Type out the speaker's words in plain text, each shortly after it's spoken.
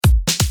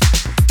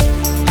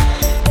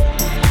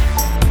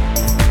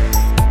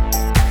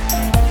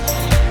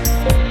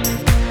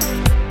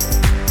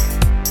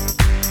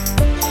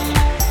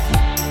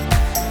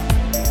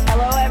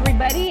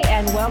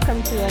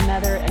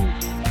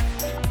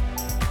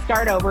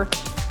start over.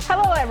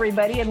 Hello,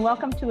 everybody, and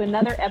welcome to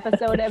another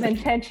episode of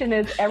Intention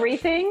is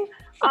Everything.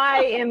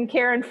 I am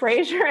Karen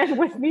Frazier, and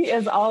with me,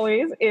 as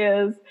always,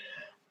 is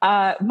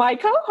my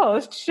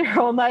co-host,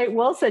 Cheryl Knight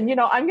Wilson. You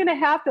know, I'm going to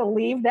have to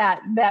leave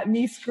that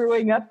me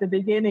screwing up the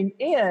beginning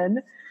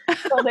in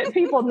so that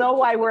people know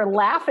why we're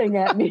laughing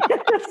at me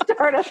at the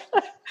start of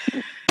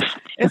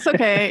It's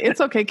okay. It's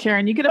okay,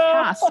 Karen. You get a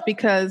pass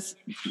because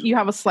you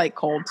have a slight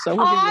cold. So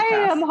we'll give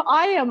you a pass.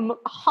 I am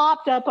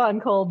hopped up on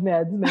cold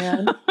meds,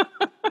 man.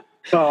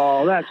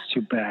 Oh, that's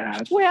too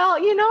bad. Well,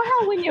 you know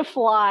how when you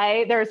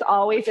fly, there's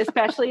always,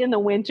 especially in the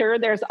winter,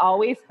 there's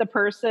always the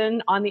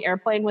person on the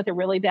airplane with a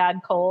really bad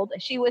cold.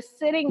 She was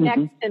sitting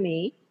next to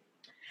me.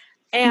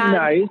 And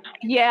nice.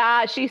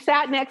 Yeah, she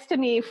sat next to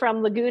me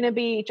from Laguna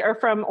Beach or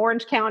from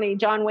Orange County,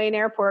 John Wayne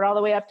Airport, all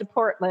the way up to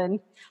Portland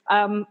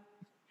 10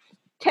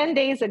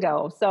 days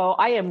ago. So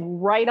I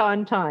am right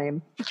on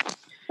time.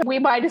 We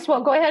might as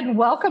well go ahead and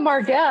welcome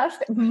our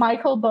guest,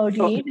 Michael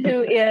Bodine,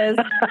 who is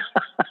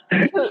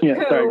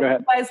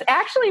was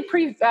actually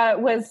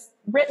was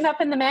written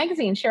up in the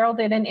magazine. Cheryl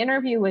did an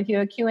interview with you,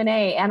 a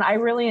Q&A, and I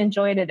really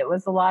enjoyed it. It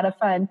was a lot of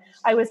fun.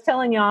 I was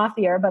telling you off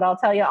the air, but I'll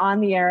tell you on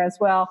the air as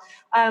well.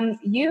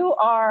 You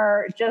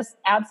are just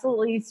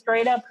absolutely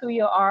straight up who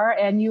you are,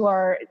 and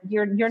you're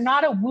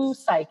not a woo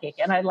psychic,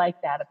 and I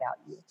like that about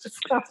you.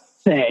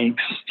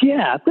 Thanks.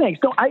 Yeah,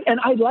 thanks. No,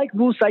 I like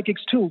woo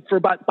psychics too for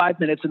about 5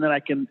 minutes, and then I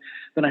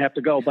have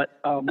to go. But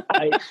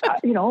I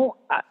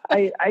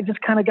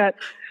just kind of got.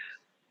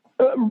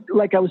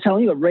 Like I was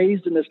telling you,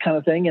 raised in this kind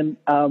of thing. And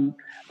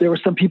there were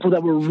some people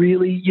that were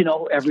really,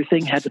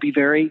 everything had to be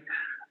very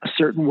a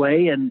certain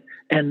way. And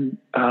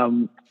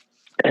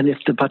if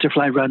the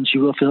butterfly runs,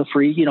 you will feel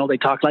free. They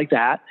talk like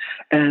that.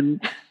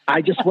 And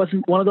I just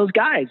wasn't one of those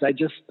guys.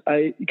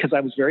 Because I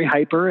was very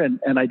hyper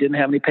and I didn't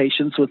have any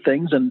patience with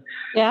things. And,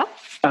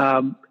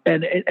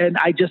 and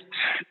I just,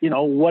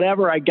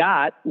 whatever I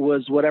got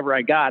was whatever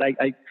I got.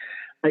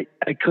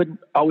 I couldn't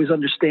always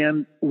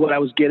understand what I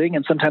was getting,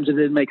 and sometimes it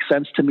didn't make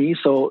sense to me.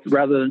 So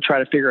rather than try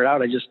to figure it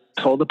out, I just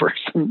told the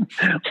person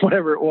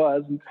whatever it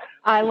was.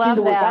 I love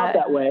that. It worked out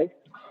that way.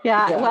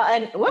 Yeah. Well,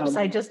 and whoops,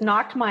 I just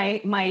knocked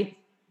my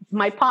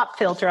pop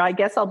filter. I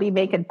guess I'll be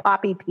making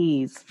poppy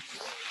peas.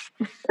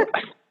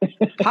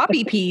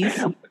 Poppy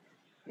peas.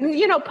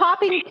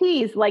 Popping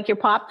peas, like your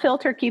pop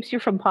filter keeps you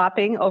from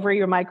popping over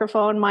your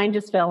microphone. Mine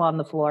just fell on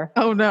the floor.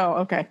 Oh no.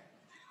 Okay.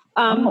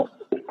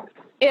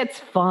 It's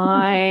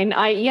fine.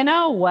 You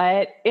know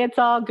what? It's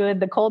all good.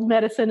 The cold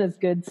medicine is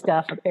good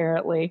stuff,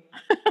 apparently.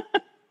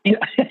 Yeah,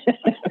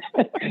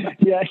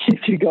 it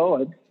keeps you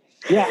going.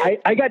 Yeah,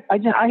 I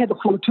had the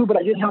flu too, but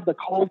I didn't have the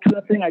cold kind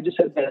of thing. I just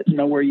had that,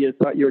 where you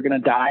thought you were going to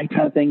die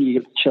kind of thing.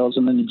 You get chills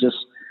and then you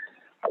just,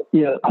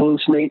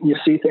 hallucinate and you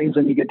see things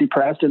and you get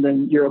depressed and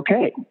then you're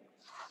okay.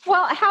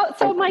 Well,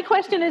 my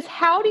question is,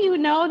 how do you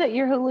know that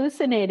you're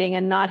hallucinating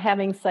and not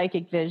having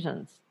psychic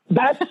visions?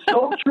 That's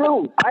so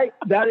true.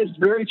 That is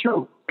very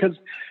true. Because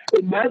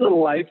in my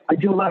little life, I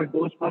do a lot of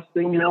ghost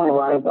busting, a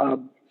lot of,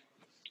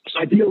 so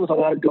I deal with a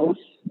lot of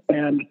ghosts.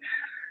 And,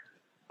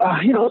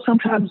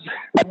 sometimes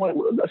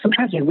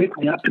they wake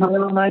me up in the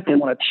middle of the night. They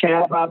want to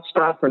chat about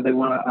stuff or they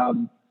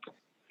want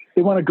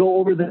to go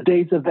over the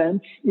day's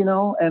events,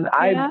 and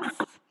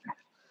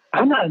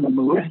I'm not in the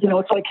mood.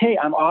 It's like, hey,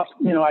 I'm off.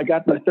 I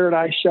got my third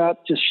eye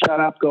shut. Just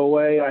shut up, go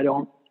away. I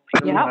don't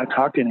want to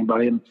talk to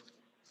anybody.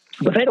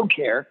 But they don't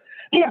care.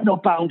 They have no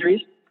boundaries.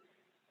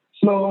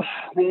 So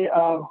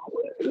I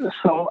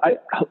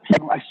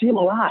see them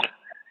a lot.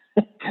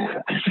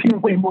 I see them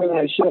way more than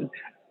I should.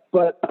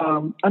 But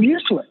I'm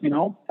used to it,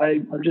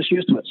 I'm just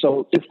used to it.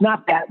 So it's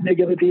not that big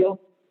of a deal.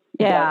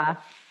 Yeah.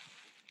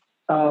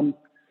 But,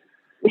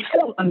 it's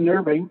still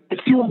unnerving.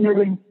 It's still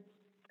unnerving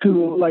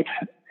to, like,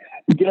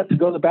 you get up to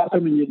go to the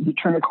bathroom and you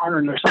turn a corner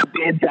and there's some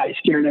bad guy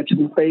staring at you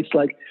in the face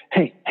like,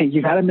 hey,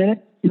 you got a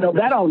minute?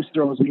 That always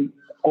throws me.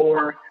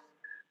 Or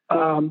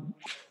I'm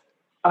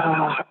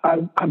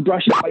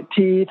brushing my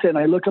teeth and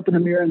I look up in the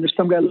mirror and there's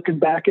some guy looking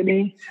back at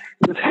me.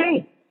 He goes,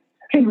 hey,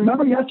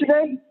 remember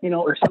yesterday?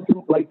 Or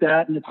something like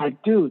that. And it's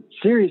like, dude,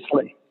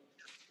 seriously.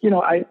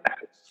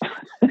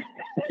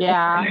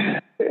 Yeah.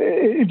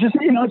 It just,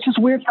 it's just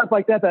weird stuff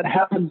like that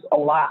happens a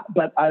lot.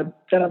 But I've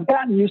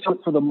gotten used to it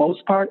for the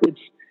most part. It's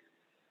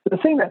the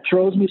thing that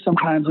throws me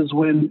sometimes is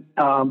when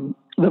when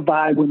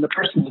the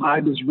person's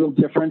vibe is real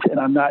different and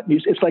I'm not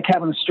used. It's like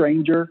having a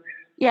stranger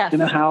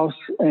in a house,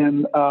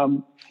 and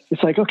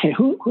it's like, okay,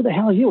 who the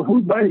hell are you? Who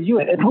invited you?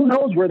 And who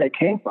knows where they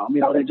came from?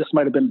 They just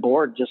might have been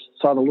bored, just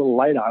saw the little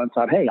light on and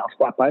thought, hey, I'll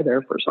stop by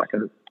there for a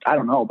second. I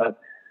don't know, but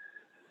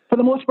for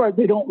the most part,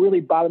 they don't really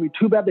bother me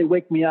too bad. They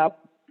wake me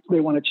up, they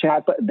want to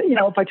chat, but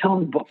if I tell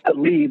them to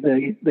leave,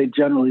 they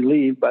generally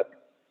leave. But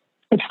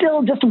it's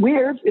still just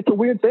weird. It's a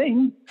weird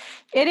thing.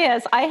 It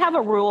is. I have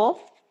a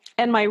rule,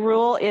 and my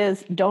rule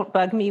is don't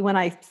bug me when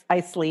I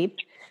sleep,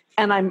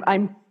 and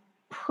I'm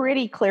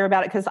pretty clear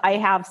about it because I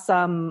have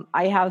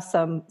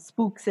some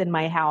spooks in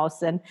my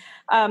house, and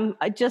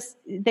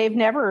they've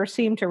never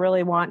seemed to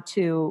really want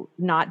to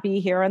not be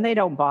here, and they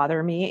don't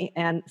bother me.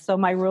 And so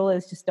my rule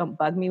is just don't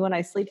bug me when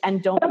I sleep,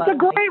 and don't. That's a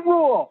great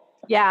rule.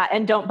 Yeah,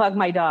 and don't bug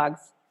my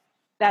dogs.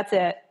 That's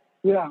it.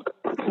 Yeah.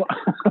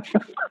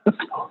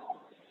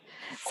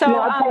 So yeah,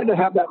 I tried to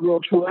have that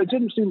rule too. It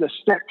didn't seem to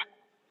stick.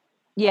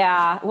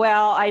 Yeah,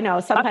 well, I know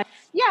sometimes.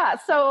 Yeah,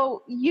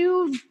 so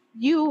you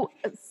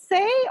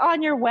say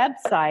on your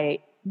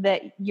website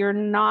that you're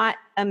not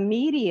a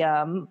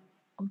medium,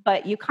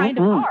 but you kind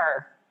of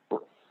are.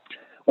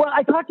 Well,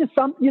 I talked to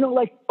some,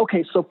 like,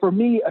 okay, so for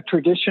me, a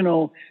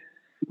traditional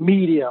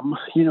medium,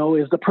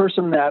 is the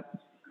person that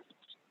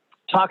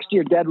talks to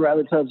your dead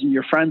relatives and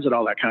your friends and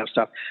all that kind of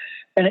stuff.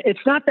 And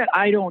it's not that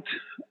I don't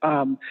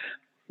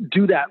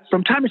do that.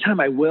 From time to time,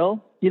 I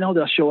will.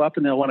 They'll show up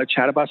and they'll want to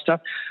chat about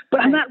stuff.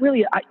 But I'm not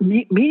really.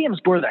 Mediums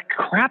bore the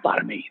crap out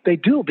of me. They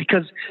do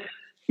because,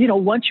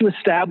 once you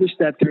establish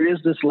that there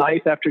is this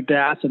life after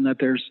death and that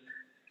there's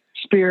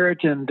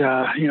spirit and,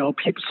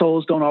 people's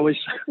souls don't always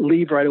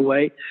leave right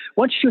away.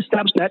 Once you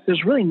establish that,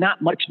 there's really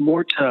not much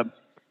more to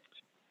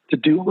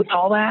do with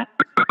all that.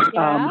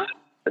 Yeah.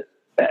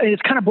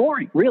 It's kind of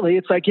boring, really.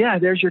 It's like, yeah,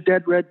 there's your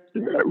dead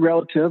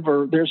relative,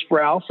 or there's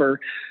Ralph, or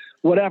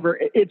whatever.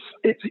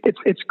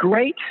 It's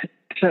great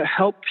to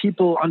help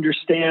people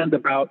understand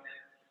about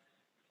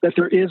that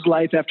there is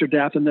life after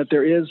death and that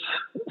there is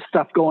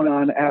stuff going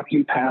on after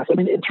you pass. I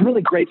mean, it's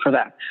really great for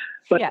that.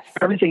 But yes.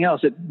 Everything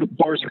else, it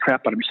bores the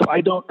crap out of me. So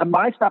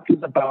my stuff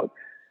is about,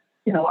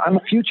 I'm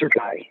a future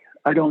guy.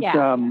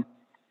 And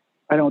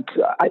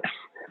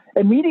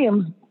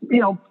mediums,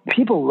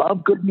 people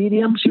love good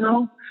mediums,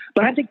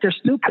 but I think they're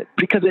stupid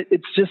because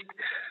it's just,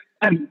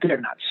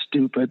 they're not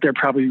stupid. They're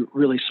probably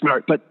really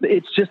smart, but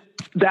it's just,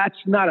 that's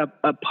not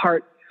a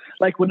part.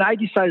 Like when I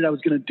decided I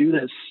was going to do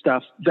this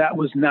stuff, that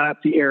was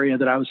not the area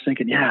that I was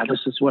thinking, yeah, this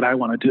is what I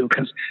want to do.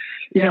 Cause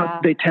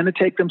they tend to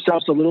take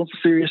themselves a little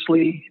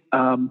seriously.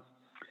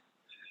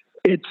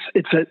 It's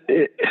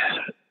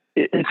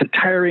a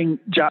tiring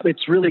job.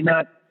 It's really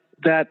not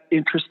that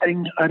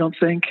interesting. I don't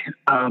think.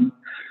 I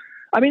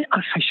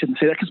shouldn't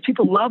say that because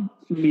people love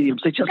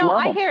mediums. They just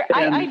love them.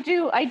 I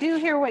do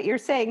hear what you're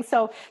saying.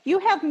 So you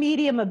have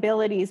medium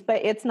abilities,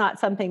 but it's not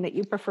something that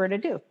you prefer to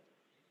do.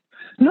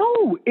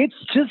 No, it's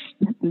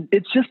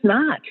just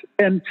not.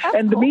 And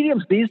the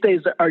mediums these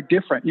days are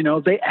different.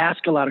 They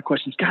ask a lot of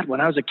questions. God, when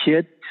I was a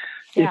kid,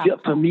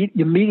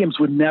 your mediums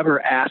would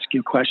never ask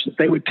you questions.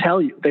 They would tell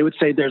you. They would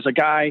say, "There's a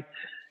guy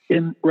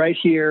in right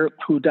here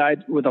who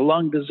died with a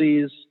lung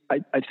disease.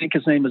 I think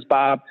his name is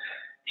Bob.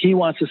 He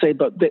wants to say,"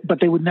 but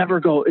they would never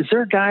go, "Is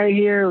there a guy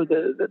here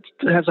that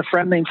has a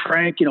friend named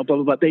Frank?" Blah,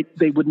 blah, blah.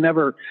 They would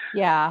never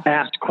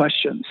ask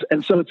questions.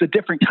 And so it's a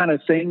different kind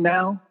of thing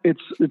now.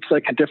 It's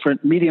like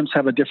mediums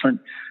have a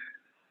different,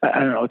 I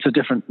don't know, it's a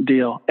different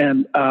deal.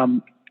 And,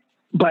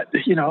 but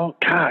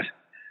God.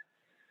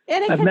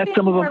 And I've met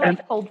some of them.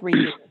 Like cold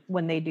reading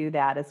when they do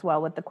that as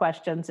well with the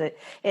questions.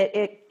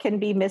 It can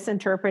be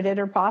misinterpreted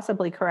or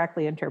possibly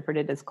correctly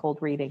interpreted as cold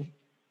reading.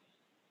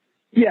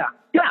 Yeah.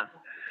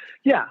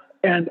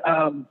 And,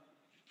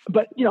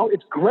 but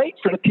it's great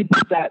for the people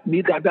that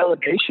need that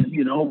validation,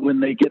 when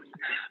they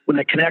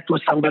connect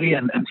with somebody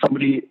and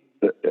somebody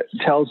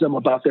tells them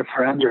about their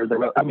friend or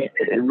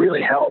it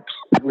really helps.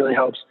 It really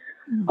helps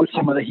with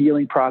some of the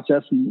healing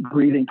process and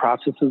breathing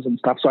processes and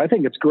stuff. So I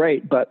think it's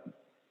great, but,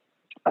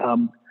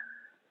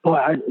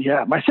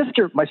 my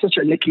sister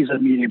Nikki's a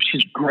medium.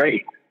 She's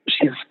great.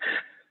 She's,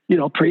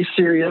 pretty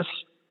serious.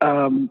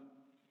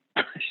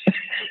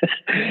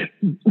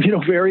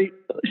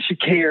 She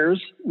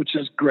cares, which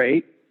is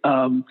great.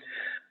 And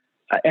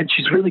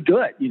she's really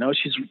good.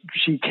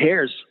 She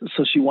cares.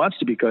 So she wants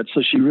to be good.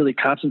 So she really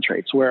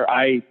concentrates where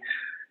I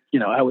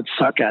would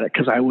suck at it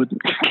because I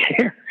wouldn't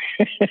care.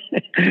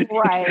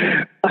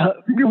 Right.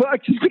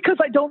 Just because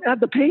I don't have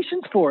the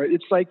patience for it.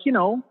 It's like,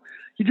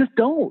 you just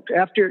don't.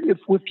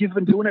 If you've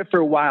been doing it for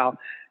a while,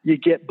 you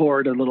get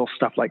bored of little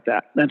stuff like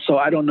that. And so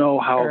I don't know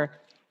how,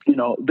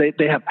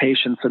 they have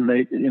patience and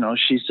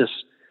she's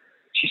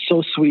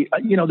so sweet.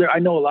 I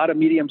know a lot of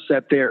mediums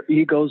that their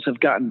egos have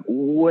gotten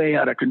way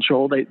out of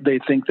control. They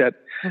think that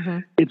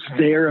it's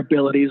their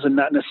abilities and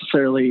not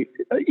necessarily,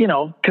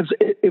 because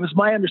it was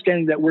my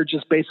understanding that we're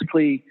just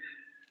basically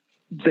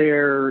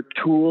their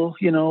tool,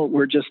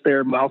 we're just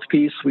their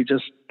mouthpiece. We're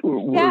just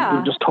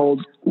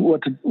told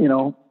what to,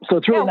 so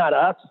it's really not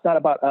us. It's not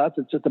about us.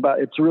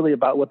 It's really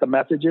about what the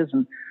message is.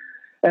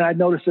 And I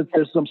noticed that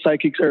there's some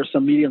psychics or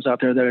some mediums out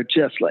there that are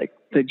just like,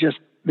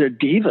 they're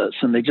divas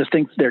and they just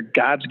think they're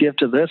God's gift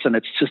to this. And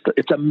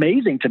it's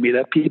amazing to me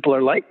that people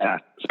are like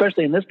that,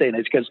 especially in this day and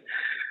age, because,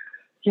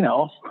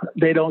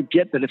 they don't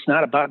get that it's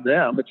not about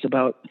them. It's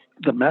about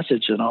the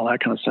message and all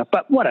that kind of stuff,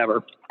 but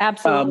whatever.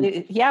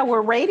 Absolutely.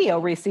 We're radio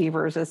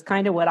receivers is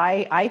kind of what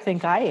I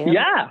think I am.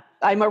 Yeah.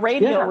 I'm a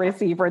radio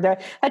receiver.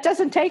 That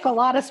doesn't take a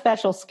lot of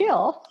special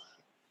skill.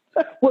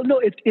 Well,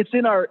 no, it's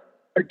in our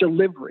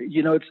delivery,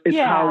 it's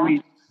how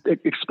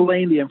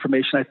explain the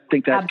information, I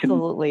think that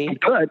Absolutely. can be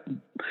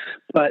good.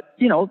 But,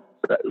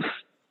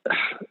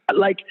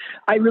 like,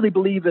 I really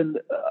believe in,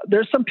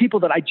 there's some people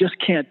that I just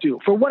can't do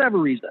for whatever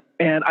reason.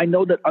 And I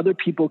know that other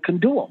people can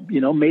do them.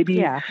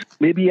 Maybe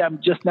I'm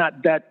just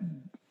not that,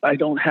 I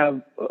don't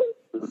have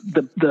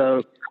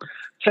the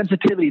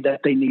sensitivity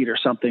that they need or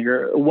something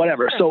or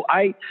whatever. Sure. So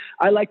I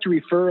like to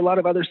refer a lot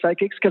of other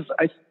psychics because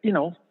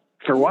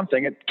for one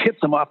thing, it gets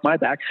them off my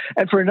back.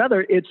 And for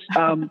another,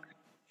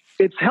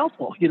 it's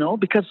helpful,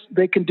 because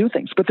they can do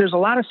things. But there's a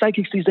lot of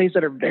psychics these days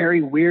that are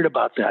very weird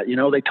about that.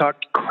 They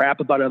talk crap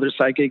about other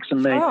psychics,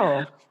 and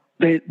they're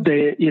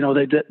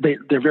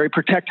very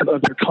protective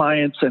of their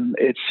clients, and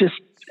it's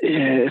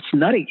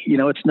nutty.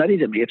 It's nutty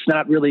to me. It's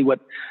not really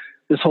what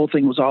this whole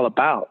thing was all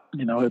about.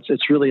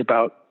 It's really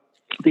about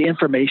the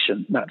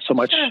information, not so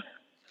much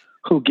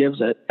who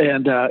gives it.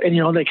 And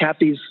they have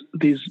these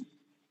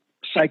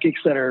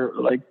psychics that are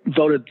like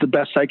voted the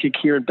best psychic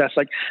here and best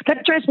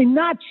that drives me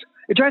nuts.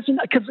 It drives me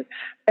nuts because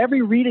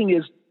every reading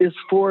is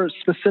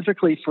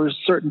specifically for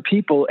certain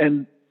people,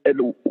 and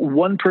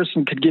one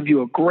person could give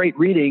you a great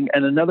reading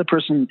and another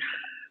person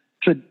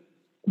could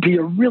be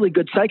a really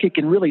good psychic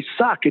and really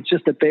suck. It's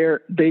just that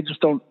they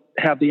just don't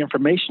have the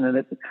information,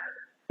 and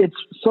it's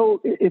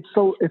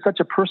such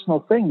a personal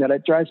thing that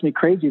it drives me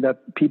crazy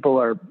that people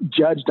are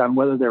judged on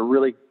whether they're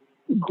really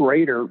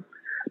great or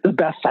the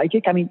best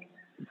psychic. I mean,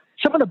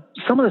 some of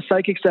the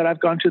psychics that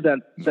I've gone to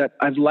that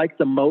I've liked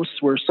the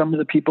most were some of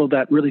the people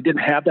that really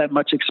didn't have that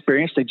much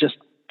experience. They just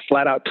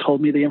flat out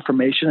told me the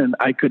information and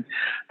I could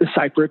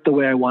decipher it the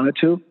way I wanted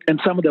to. And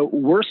some of the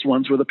worst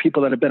ones were the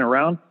people that have been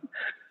around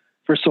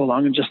for so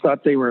long and just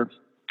thought they were,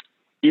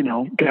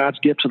 God's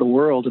gift to the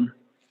world. And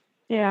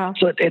yeah,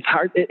 so it's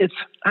hard.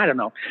 I don't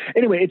know.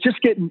 Anyway, it's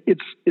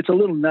a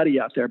little nutty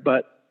out there,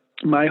 but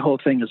my whole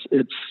thing is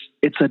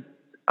it's an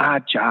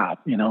odd job.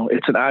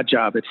 It's an odd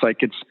job.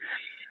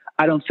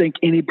 I don't think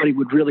anybody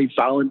would really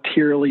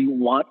voluntarily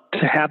want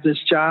to have this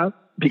job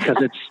because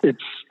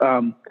it's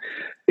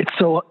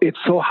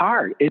so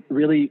hard. It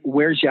really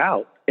wears you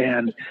out,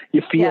 and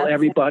you feel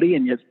everybody,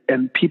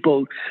 and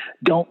people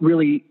don't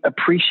really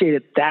appreciate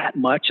it that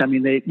much. I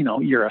mean,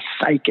 you're a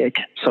psychic,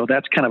 so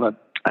that's kind of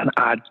an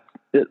odd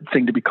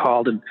thing to be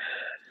called, and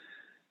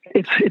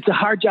it's a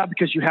hard job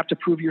because you have to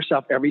prove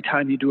yourself every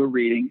time you do a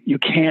reading. You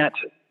can't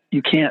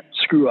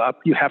screw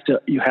up. You have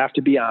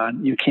to be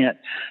on. You can't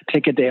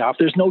take a day off.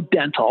 There's no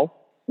dental,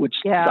 which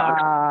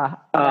sucks.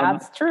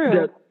 That's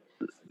true.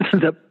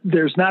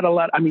 There's not a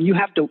lot. I mean, you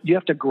have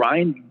to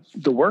grind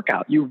the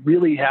workout. You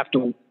really have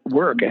to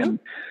work, and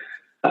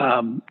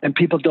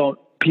people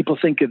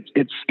think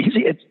it's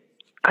easy.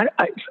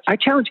 I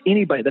challenge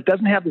anybody that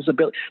doesn't have this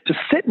ability to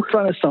sit in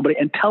front of somebody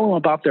and tell them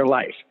about their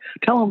life.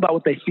 Tell them about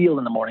what they feel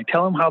in the morning.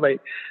 Tell them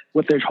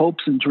what their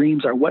hopes and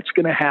dreams are, what's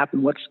going to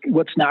happen,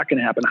 what's not going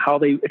to happen, how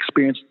they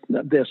experience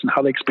this and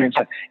how they experience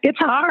that. It's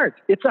hard.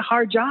 It's a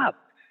hard job,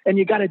 and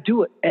you got to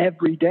do it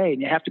every day,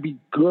 and you have to be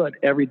good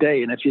every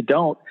day. And if you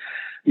don't,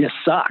 you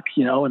suck,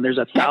 and there's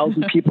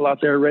 1,000 people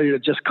out there ready to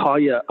just call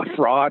you a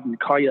fraud and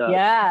call you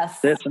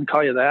this and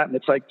call you that. And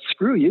it's like,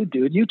 screw you,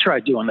 dude. You try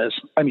doing this.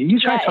 I mean, you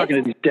try talking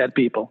to these dead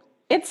people.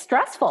 It's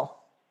stressful.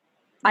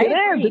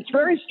 It's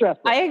very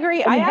stressful. I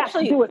agree. I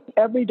actually have to do it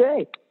every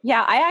day.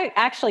 Yeah. I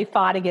actually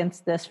fought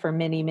against this for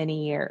many,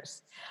 many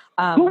years.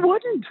 Who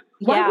wouldn't?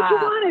 Why would you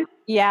want it?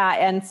 Yeah.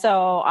 And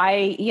so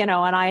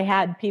and I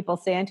had people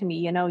saying to me,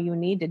 you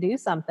need to do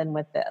something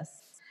with this.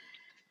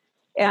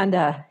 And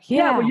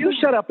well, you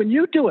shut up and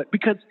you do it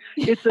because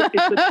it's a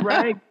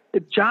drag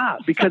job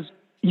because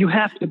you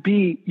have to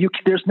be.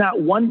 There's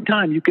not one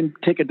time you can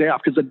take a day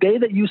off because the day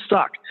that you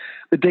suck,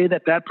 the day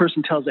that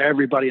person tells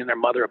everybody and their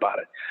mother about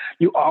it,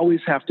 you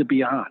always have to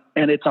be on,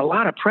 and it's a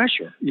lot of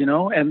pressure,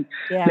 And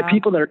the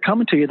people that are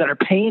coming to you that are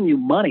paying you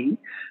money,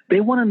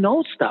 they want to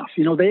know stuff.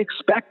 They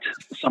expect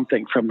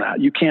something from that.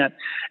 You can't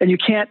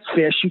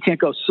fish. You can't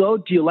go. So,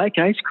 do you like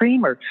ice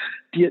cream or?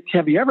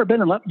 Have you ever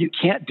been in love? You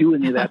can't do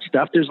any of that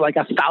stuff. There's like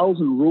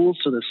 1,000 rules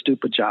to this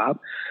stupid job,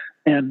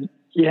 and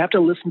you have to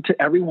listen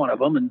to every one of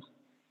them. And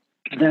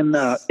then,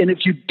 and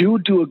if you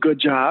do a good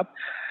job,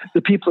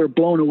 the people are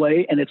blown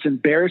away, and it's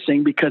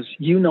embarrassing because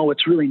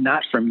it's really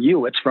not from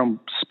you; it's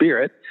from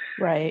spirit.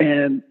 Right.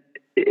 And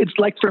it's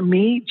like for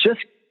me,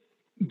 just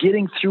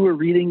getting through a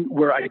reading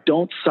where I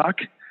don't suck,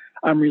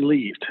 I'm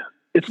relieved.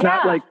 It's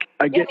not like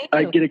I get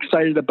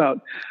excited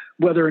about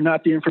whether or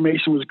not the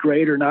information was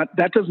great or not.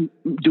 That doesn't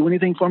do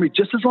anything for me.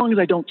 Just as long as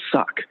I don't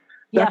suck.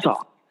 That's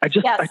all. I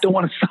don't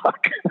want to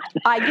suck.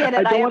 I get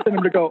it. I don't want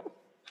them to go,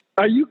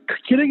 are you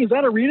kidding? Is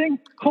that a reading?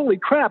 Holy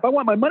crap. I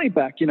want my money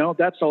back.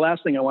 That's the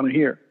last thing I want to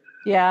hear.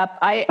 Yeah.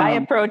 I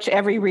approach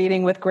every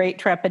reading with great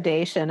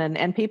trepidation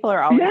and people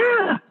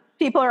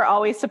are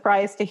always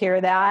surprised to hear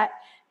that.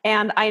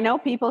 And I know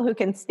people who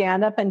can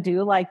stand up and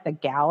do like the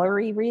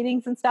gallery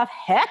readings and stuff.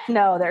 Heck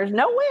no, there's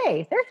no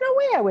way. There's no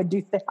way I would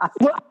do that.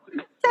 Well,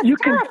 you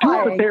can do it,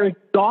 but they're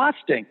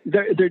exhausting.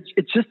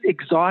 It's just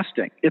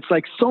exhausting. It's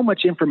like so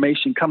much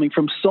information coming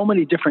from so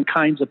many different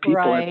kinds of people.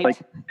 Right. It's like,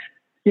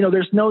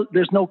 there's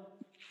no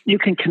you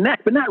can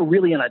connect, but not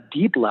really on a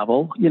deep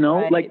level,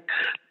 Right. like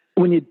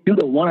when you do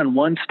the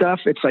one-on-one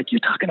stuff, it's like you're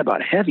talking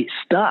about heavy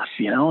stuff,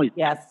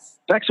 Yes.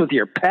 sex with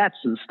your pets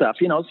and stuff,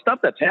 stuff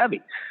that's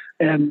heavy.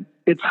 And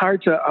it's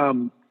hard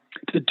to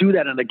do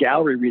that in a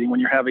gallery reading when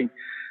you're having,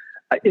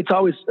 it's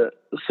always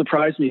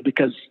surprised me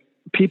because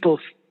people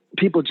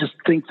just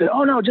think that,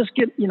 oh no, just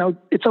get,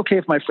 it's okay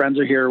if my friends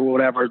are here or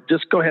whatever,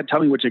 just go ahead, tell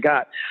me what you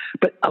got.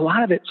 But a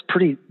lot of it's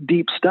pretty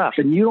deep stuff,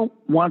 and you don't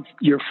want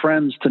your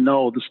friends to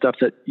know the stuff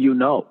that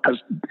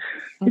because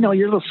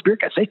your little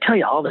spirit guides, they tell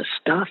you all this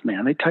stuff,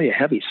 man. They tell you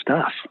heavy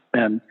stuff.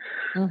 And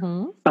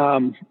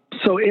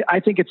I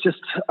think it's just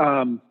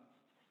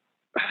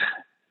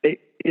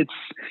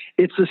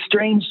it's a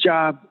strange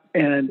job,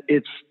 and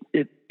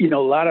a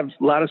lot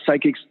of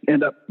psychics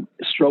end up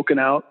stroking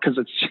out because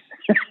it's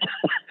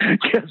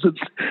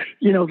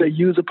they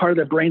use a part of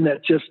their brain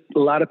that just a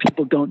lot of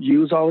people don't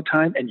use all the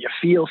time, and you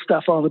feel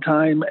stuff all the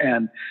time,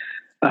 and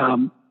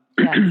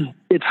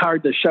it's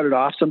hard to shut it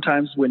off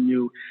sometimes when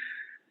you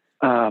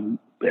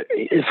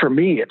for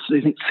me it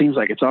seems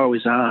like it's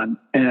always on,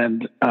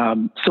 and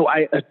so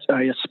I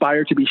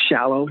aspire to be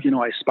shallow.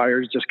 I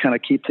aspire to just kind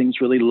of keep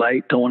things really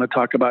light. Don't want to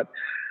talk about,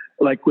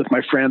 like with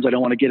my friends, I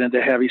don't want to get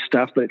into heavy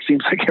stuff, but it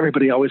seems like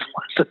everybody always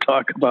wants to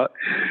talk about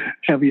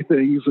heavy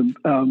things. And,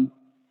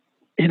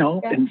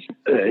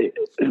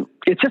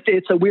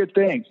 it's a weird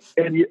thing.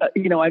 And,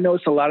 I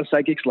notice a lot of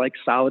psychics like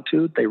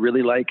solitude. They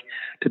really like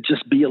to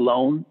just be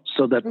alone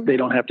so that they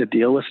don't have to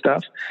deal with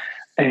stuff.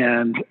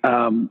 And,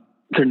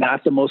 they're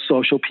not the most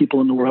social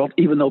people in the world,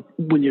 even though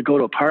when you go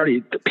to a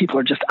party, the people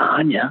are just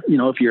on you.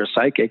 If you're a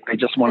psychic, they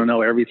just want to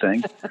know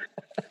everything.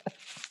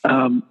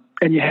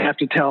 And you have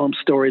to tell them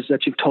stories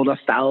that you've told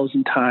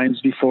 1,000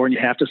 times before, and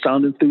you have to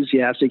sound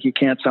enthusiastic. You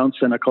can't sound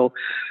cynical,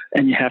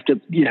 and you have to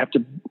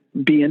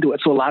be into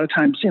it. So a lot of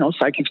times,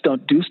 psychics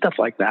don't do stuff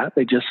like that.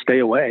 They just stay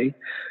away.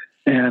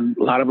 And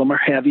a lot of them are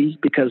heavy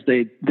because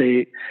they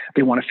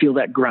want to feel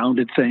that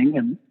grounded thing.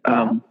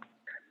 And,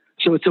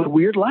 so it's a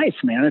weird life,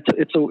 man.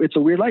 It's a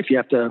weird life. You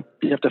have to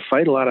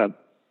fight a lot of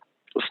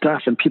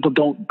stuff, and people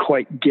don't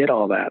quite get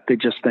all that. They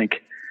just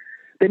think,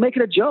 they make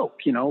it a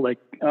joke, like,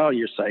 oh,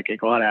 you're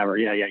psychic, whatever.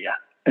 Yeah.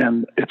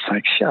 And it's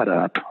like, shut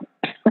up.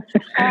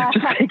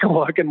 Just take a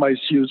walk in my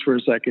shoes for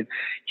a second.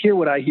 Hear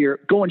what I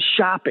hear. Going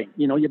shopping,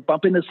 you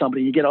bump into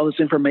somebody, you get all this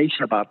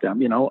information about them,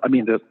 and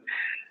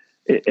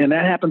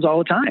that happens all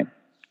the time.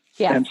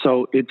 Yeah. And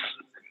so it's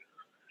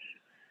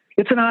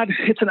an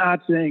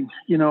odd thing.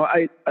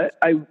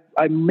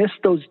 I miss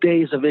those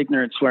days of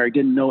ignorance where I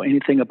didn't know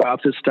anything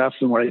about this stuff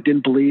and where I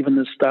didn't believe in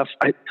this stuff.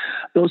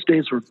 Those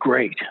days were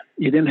great.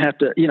 You didn't have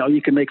to,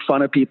 you can make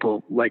fun of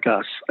people like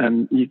us,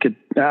 and you could,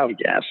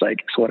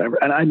 psychics,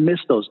 whatever. And I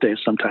miss those days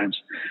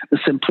sometimes, the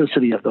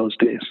simplicity of those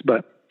days.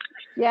 But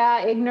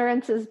yeah,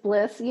 ignorance is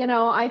bliss.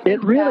 I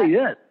think it really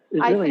is.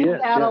 I think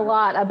that a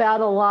lot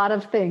about a lot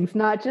of things,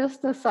 not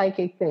just the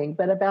psychic thing,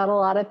 but about a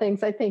lot of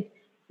things. I think,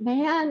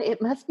 man,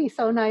 it must be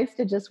so nice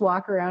to just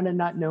walk around and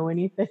not know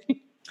anything.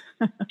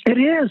 It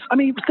is. I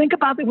mean, think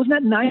about it. Wasn't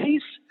that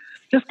nice?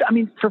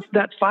 For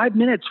that 5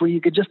 minutes where you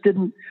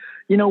didn't,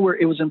 where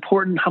it was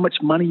important how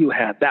much money you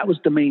had. That was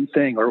the main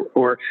thing,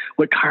 or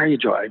what car you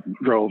drove,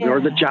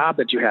 or the job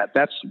that you had.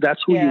 That's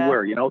who you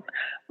were.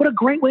 What a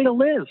great way to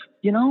live.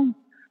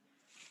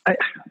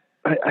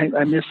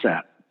 I miss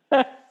that.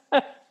 Well,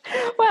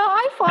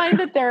 I find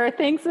that there are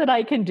things that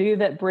I can do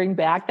that bring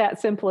back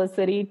that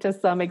simplicity to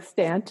some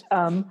extent,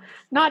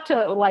 not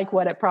to like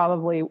what it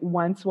probably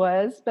once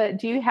was, but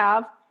do you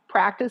have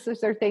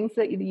practices or things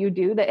that you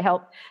do that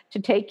help to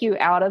take you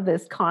out of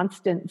this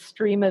constant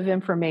stream of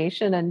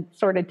information and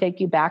sort of take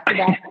you back to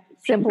that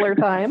simpler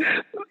time?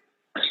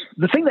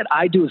 The thing that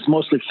I do is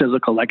mostly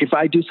physical. Like if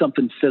I do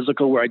something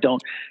physical where I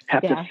don't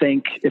have to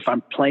think, if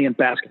I'm playing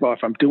basketball,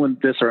 if I'm doing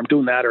this or I'm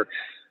doing that, or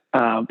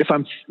if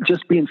I'm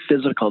just being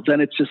physical,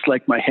 then it's just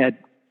like my head,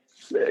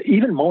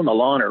 even mowing the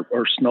lawn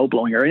or snow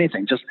blowing or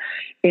anything, just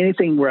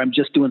anything where I'm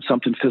just doing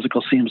something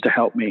physical seems to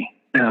help me.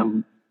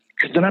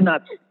 Because then I'm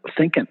not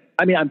thinking.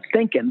 I mean, I'm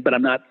thinking, but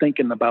I'm not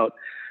thinking about,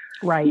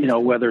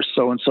 whether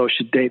so-and-so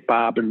should date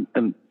Bob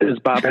and is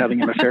Bob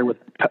having an affair with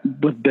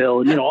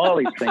Bill, all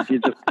these things. You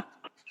just.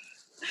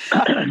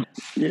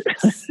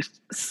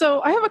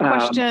 So I have a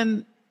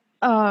question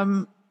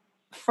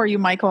for you,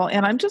 Michael,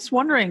 and I'm just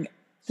wondering,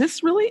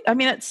 this really,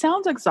 it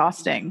sounds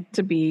exhausting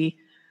to be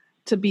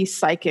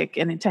psychic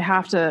and to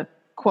have to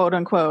quote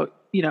unquote,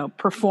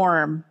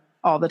 perform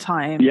all the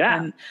time.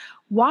 Yeah. And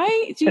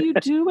why do you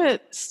do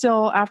it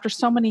still after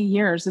so many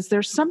years? Is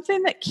there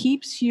something that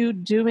keeps you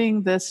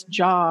doing this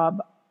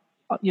job,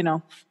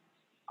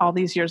 all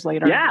these years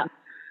later? Yeah.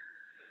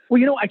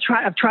 Well,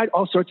 I've tried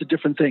all sorts of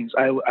different things.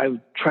 I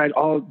tried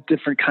all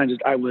different kinds of,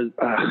 I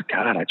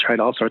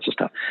tried all sorts of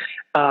stuff,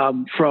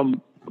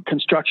 from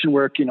construction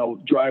work,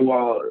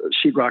 drywall,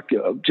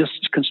 sheetrock,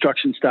 just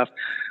construction stuff,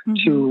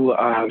 to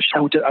I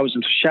was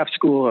in chef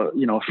school,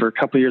 for a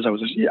couple of years.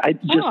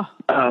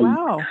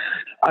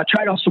 I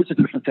tried all sorts of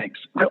different things.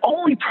 The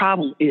only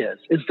problem is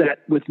that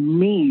with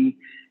me,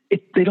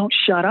 they don't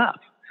shut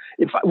up.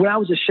 When I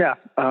was a chef,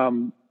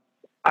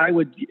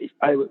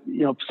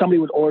 somebody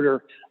would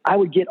order, I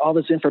would get all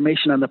this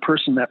information on the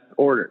person that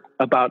ordered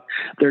about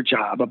their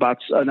job, about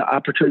an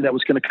opportunity that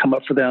was going to come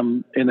up for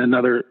them in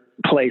another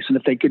place. And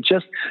if they could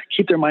just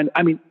keep their mind,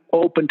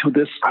 open to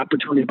this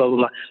opportunity, blah, blah,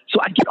 blah. So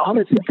I'd get all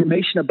this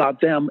information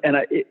about them, and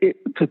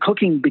the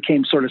cooking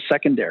became sort of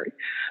secondary.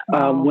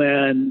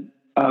 When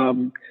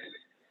I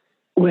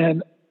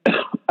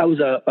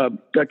was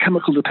a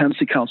chemical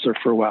dependency counselor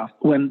for a while,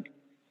 when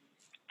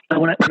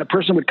a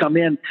person would come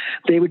in,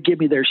 they would give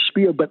me their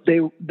spiel, but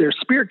their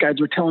spirit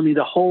guides were telling me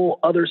the whole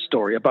other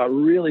story about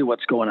really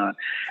what's going on.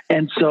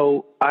 And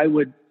so I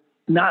would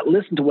not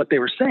listen to what they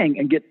were saying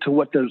and get to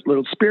what those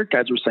little spirit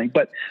guides were saying,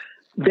 but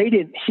they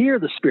didn't hear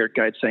the spirit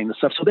guide saying the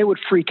stuff. So they would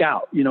freak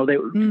out,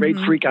 they'd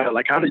freak out.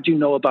 Like, how did you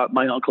know about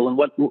my uncle, and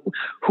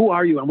who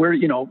are you, and where,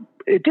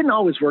 it didn't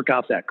always work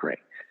out that great.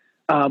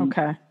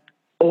 Okay.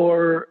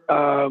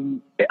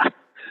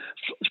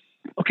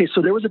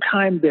 So there was a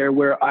time there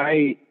where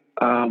I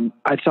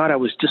thought I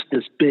was just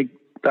this big.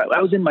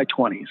 I was in my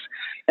 20s,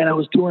 and I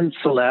was doing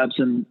celebs,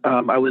 and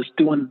I was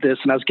doing this,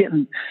 and I was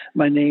getting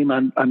my name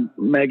on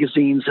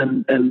magazines,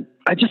 and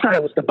I just thought I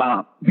was the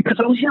bomb because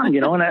I was young,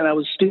 and I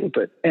was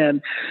stupid,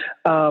 and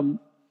I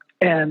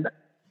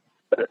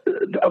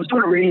was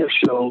doing a radio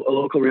show, a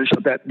local radio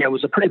show that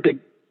was a pretty big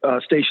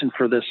station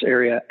for this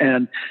area,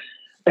 and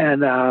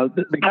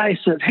the guy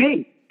said,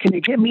 "Hey, can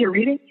you give me a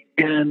reading?"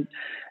 And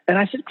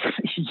I said,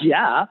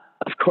 "Yeah,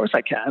 of course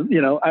I can.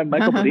 I'm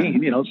Michael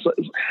Bodine,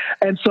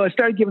 so I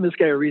started giving this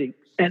guy a reading,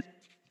 and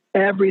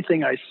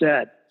everything I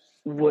said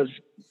was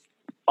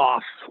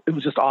off. It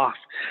was just off.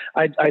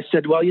 I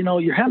said, "Well,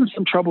 you're having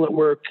some trouble at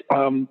work,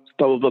 blah,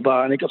 blah, blah,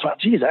 blah." And he goes, "Well,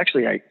 geez,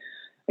 actually, I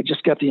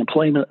just got the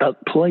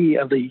employee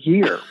of the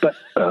year, but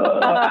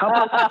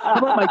how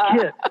about my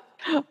kid?"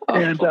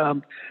 And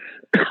so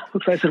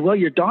I said, "Well,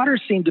 your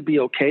daughters seem to be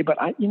okay, but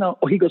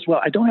he goes,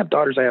 "Well, I don't have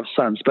daughters, I have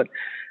sons." But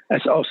I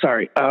said, "Oh,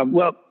 sorry.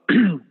 Well,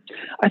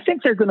 I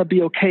think they're going to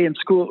be okay in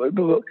school."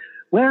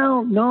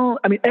 Well, no.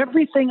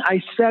 Everything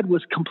I said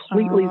was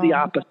completely the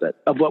opposite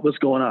of what was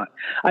going on.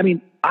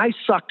 I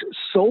sucked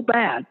so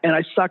bad, and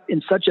I sucked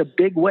in such a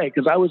big way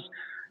because I was,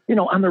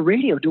 on the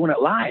radio doing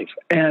it live.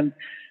 And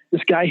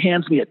this guy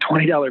hands me a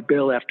 $20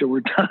 bill after we're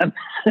done.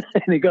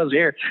 And he goes,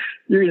 "Here,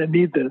 you're going to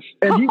need this."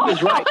 And he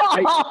was right.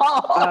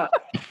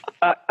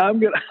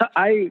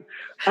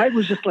 I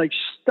was just like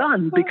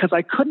stunned because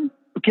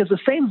because the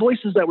same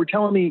voices that were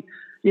telling me,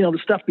 the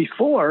stuff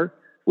before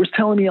was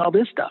telling me all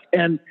this stuff.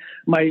 And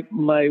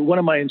one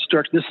of my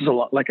instructors, this is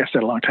like I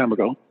said, a long time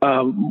ago,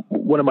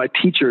 one of my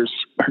teachers,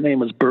 her name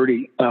was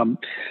Birdie.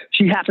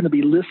 She happened to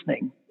be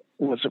listening,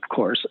 of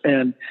course.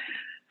 And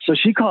so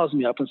she calls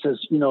me up and says,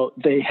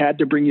 they had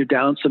to bring you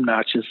down some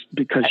notches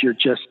because your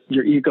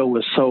ego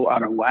was so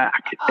out of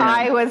whack. And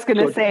I was going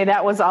to say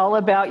that was all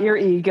about your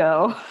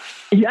ego.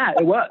 Yeah,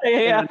 it was.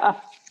 Yeah.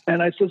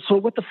 And I said, "So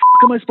what the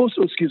am I supposed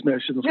to?" Excuse me, I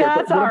shouldn't say.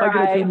 What am I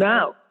going to do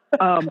now?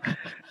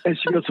 And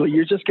she goes, "Well,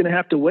 you're just going to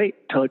have to wait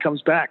till it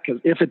comes back, because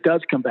if it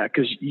does come back,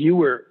 because you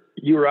were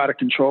out of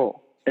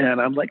control."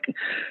 And I'm like,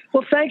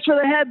 "Well, thanks for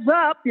the heads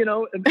up,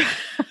 And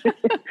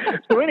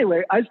so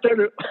anyway, I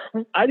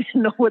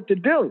didn't know what to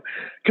do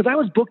because I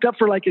was booked up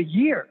for like a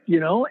year,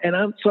 And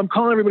I'm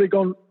calling everybody,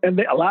 going, and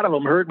a lot of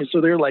them heard me,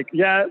 so they're like,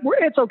 "Yeah,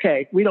 it's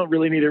okay. We don't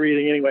really need a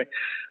reading anyway."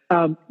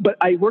 But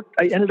I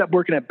ended up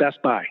working at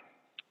Best Buy.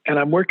 And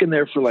I'm working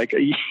there for like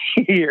a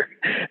year,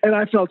 and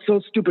I felt so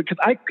stupid because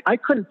I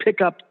couldn't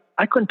pick up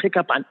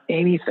on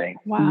anything,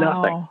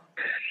 nothing.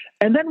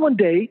 And then one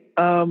day,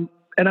 and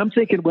I'm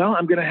thinking, well,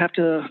 I'm going to have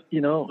to,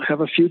 have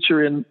a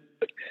future in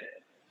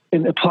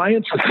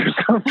appliances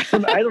or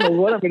something. I don't know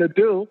what I'm going to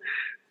do.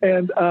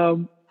 And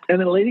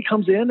then a lady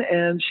comes in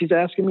and she's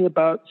asking me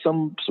about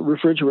some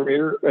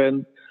refrigerator,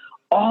 and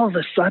all of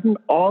a sudden,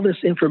 all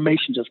this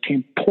information just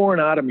came pouring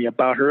out of me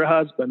about her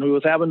husband who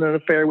was having an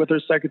affair with her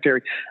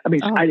secretary. I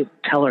didn't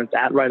tell her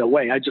that right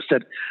away. I just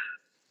said,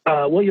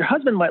 "Well, your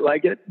husband might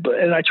like it,"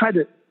 and I tried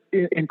to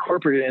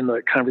incorporate it in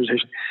the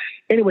conversation.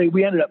 Anyway,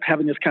 we ended up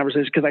having this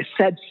conversation because I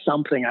said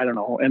something, I don't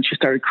know, and she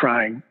started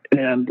crying.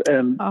 And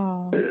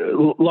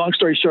long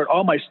story short,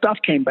 all my stuff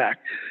came back,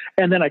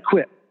 and then I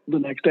quit the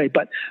next day.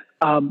 But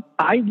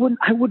I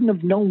wouldn't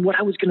have known what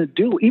I was going to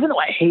do, even though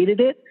I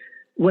hated it.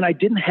 When I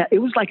didn't have, it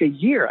was like a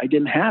year I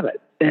didn't have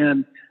it.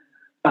 And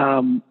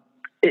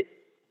it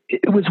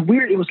was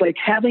weird. It was like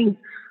having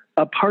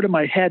a part of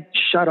my head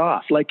shut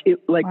off.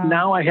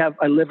 Now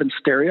I live in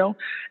stereo,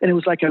 and it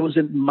was like I was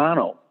in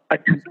mono. I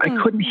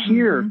couldn't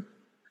hear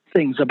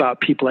things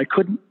about people. I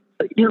couldn't,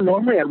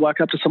 normally I'd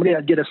walk up to somebody,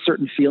 I'd get a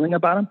certain feeling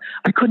about them.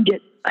 I couldn't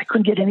get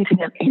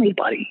anything on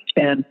anybody.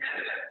 And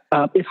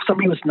if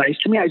somebody was nice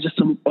to me, I just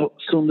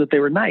assumed that they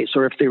were nice.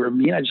 Or if they were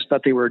mean, I just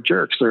thought they were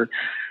jerks. Or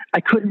I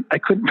couldn't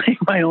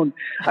make my own.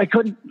 I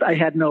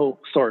had no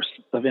source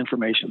of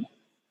information.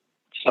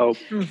 So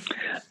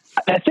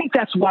I think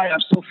that's why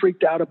I'm so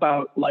freaked out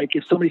about, like,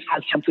 if somebody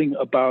says something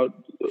about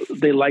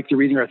they liked the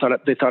reading or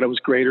they thought it was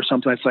great or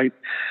something. It's like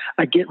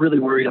I get really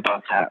worried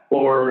about that.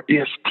 Or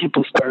if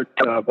people start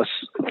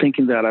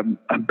thinking that I'm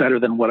better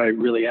than what I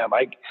really am.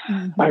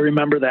 I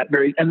remember that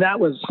and that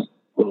was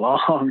a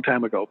long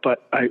time ago,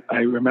 but I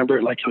remember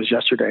it like it was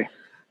yesterday.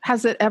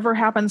 Has it ever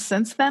happened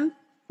since then,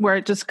 where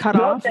it just cut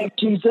off? Thank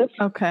Jesus.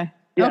 Okay.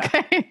 Yeah.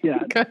 Okay.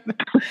 Yeah. Good.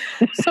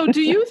 So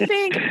do you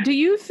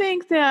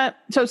think that,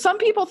 so some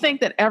people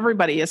think that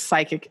everybody is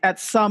psychic at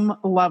some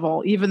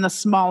level, even the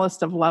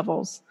smallest of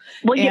levels?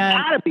 Well, you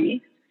gotta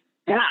be.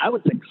 Yeah, I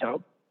would think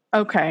so.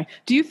 Okay.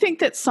 Do you think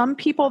that some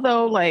people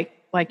though, like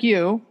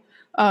you,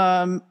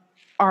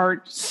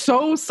 are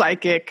so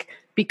psychic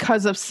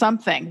because of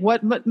something?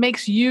 What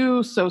makes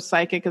you so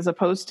psychic as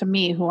opposed to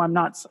me, who I'm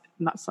not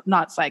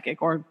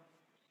psychic or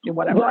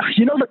whatever? Well,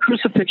 the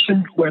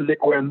crucifixion when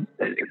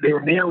they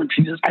were nailing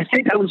Jesus. I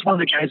think I was one of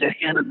the guys that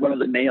handed one of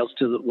the nails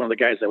to one of the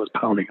guys that was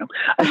pounding him.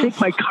 I think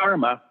my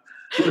karma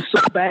was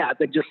so bad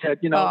they just said,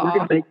 we're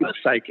going to make you a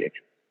psychic.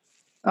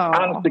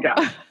 Honest to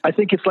God, I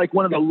think it's like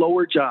one of the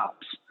lower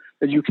jobs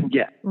that you can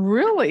get.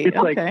 Really? It's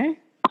okay.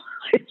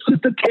 It's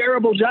just a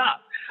terrible job.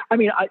 I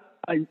mean,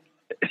 I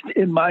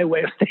in my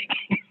way of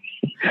thinking.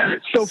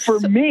 So for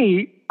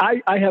me,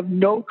 I have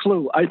no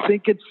clue. I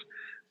think it's.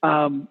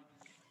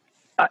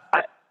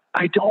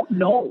 I don't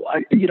know.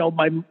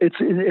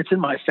 It's in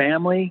my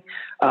family.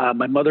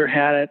 My mother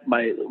had it.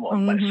 My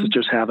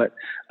sisters have it.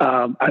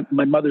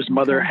 My mother's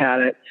mother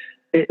had it.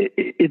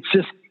 It's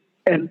just,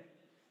 and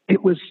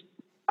it was,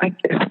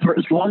 for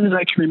as long as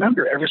I can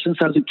remember, ever since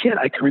I was a kid,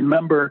 I can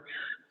remember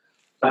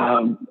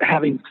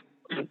having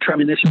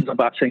premonitions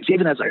about things,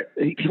 even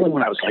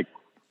when I was like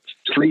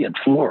 3 and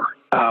 4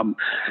 and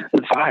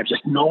 5,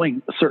 just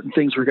knowing certain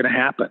things were going to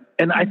happen.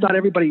 And I thought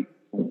everybody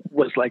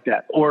was like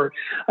that, or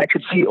I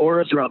could see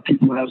auras around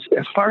people when I was,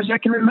 as far as I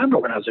can remember,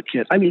 when I was a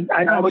kid. I mean,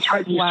 I would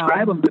try to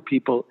describe them to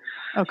people,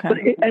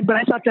 okay. But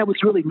I thought that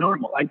was really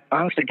normal.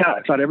 Honestly, God,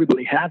 I thought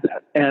everybody had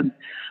that, and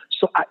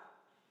so I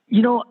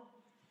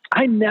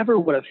never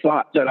would have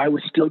thought that I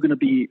was still going to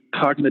be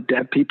talking to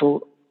dead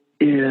people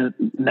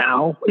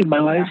now in my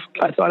life.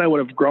 I thought I would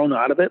have grown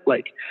out of it.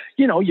 Like,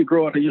 you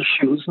grow out of your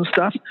shoes and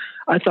stuff.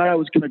 I thought I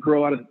was going to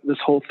grow out of this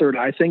whole third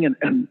eye thing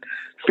and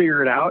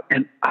figure it out.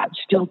 And I'm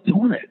still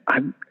doing it.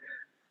 I'm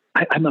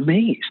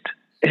amazed.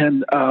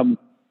 And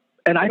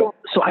I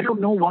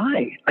don't know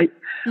why. I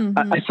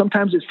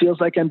sometimes it feels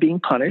like I'm being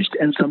punished,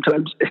 and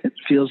sometimes it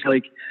feels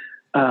like,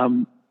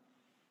 I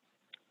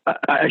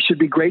should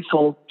be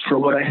grateful for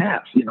what I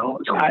have,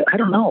 So I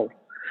don't know.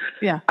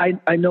 Yeah.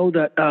 I know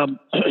that,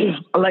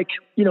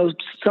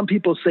 some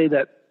people say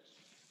that,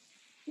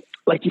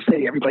 like you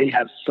say, everybody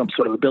has some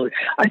sort of ability.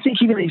 I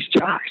think even these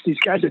jocks, these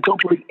guys that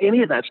don't believe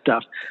any of that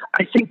stuff,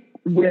 I think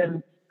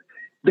when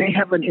they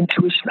have an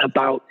intuition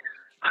about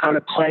how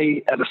to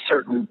play at a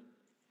certain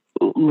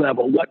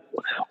level,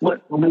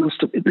 what moves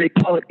to, they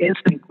call it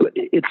instinct, but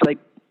it's like,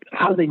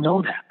 how do they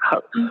know that?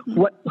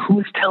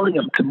 Who's telling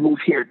them to move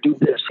here, do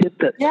this, hit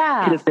it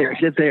there,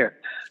 hit it there?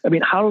 I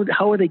mean, how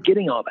are they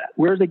getting all that?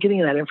 Where are they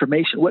getting that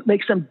information? What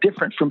makes them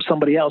different from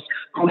somebody else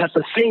who has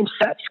the same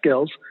set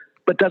skills,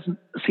 but doesn't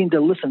seem to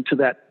listen to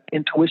that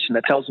intuition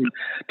that tells them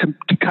to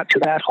cut to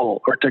that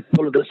hole or to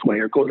go to this way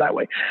or go that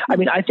way? I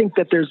mean, I think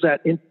that there's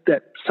that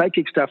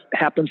psychic stuff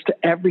happens to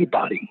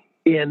everybody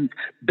in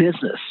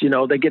business.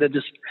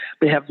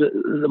 They have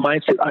the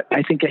mindset,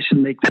 I think I should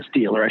make this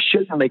deal, or I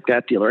shouldn't make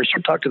that deal, or I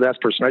should talk to that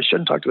person, or I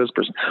shouldn't talk to this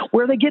person.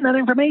 Where are they getting that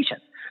information?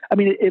 I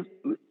mean,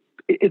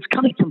 it's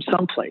coming from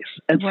someplace,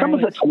 and some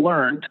of it's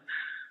learned,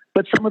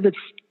 but some of it's,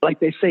 like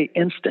they say,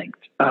 instinct.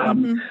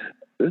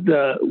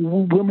 The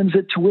woman's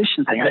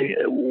intuition thing,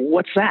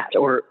 what's that?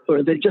 Or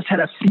they just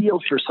had a feel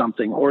for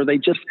something, or they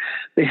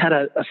had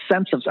a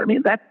sense of. I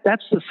mean,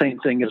 that's the same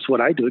thing as what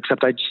I do,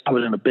 except I just do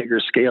it in a bigger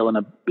scale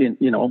and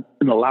in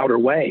a louder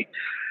way.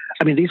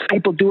 I mean, these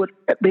people do it;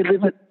 they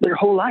live it their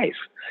whole life.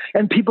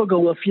 And people go,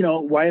 well,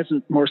 why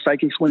isn't more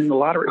psychics winning the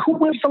lottery? Who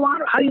wins the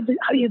lottery? How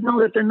do you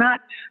know that they're not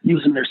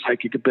using their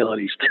psychic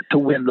abilities to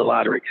win the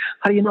lottery?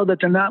 How do you know that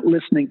they're not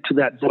listening to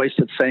that voice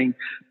that's saying,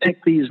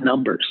 pick these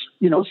numbers?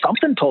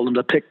 Something told them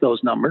to pick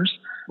those numbers.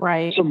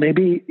 Right. So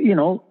maybe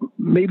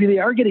they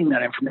are getting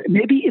that information.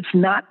 Maybe it's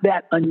not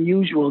that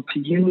unusual to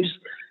use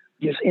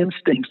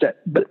instincts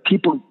but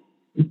people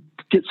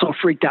get so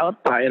freaked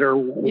out by it, or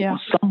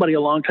somebody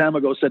a long time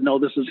ago said, no,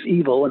 this is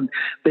evil, and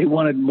they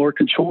wanted more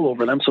control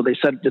over them, so they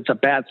said it's a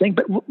bad thing.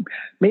 But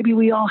maybe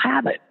we all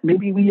have it.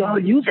 Maybe we all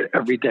use it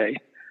every day,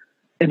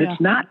 and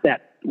it's not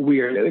that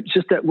weird. It's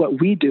just that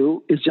what we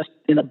do is just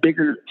in a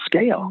bigger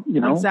scale,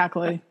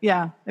 Exactly.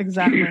 Yeah,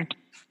 exactly.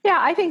 Yeah,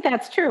 I think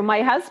that's true.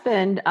 My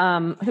husband,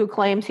 who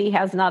claims he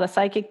has not a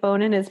psychic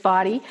bone in his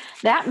body,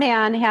 that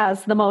man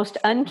has the most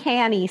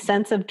uncanny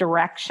sense of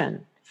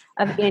direction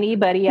of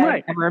anybody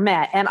I've ever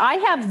met. And I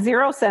have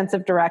zero sense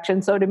of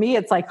direction. So to me,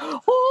 it's like,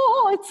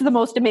 it's the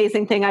most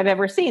amazing thing I've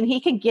ever seen. He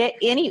can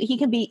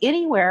be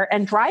anywhere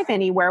and drive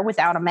anywhere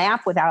without a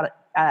map, without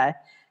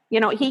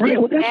He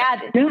gets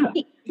mad. Yeah.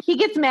 He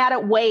gets mad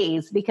at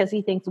Waze because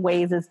he thinks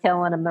Waze is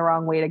telling him the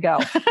wrong way to go.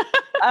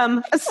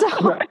 That's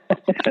a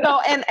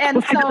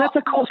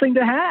cool thing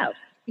to have.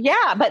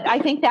 Yeah, but I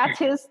think that's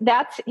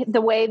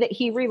the way that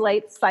he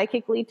relates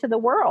psychically to the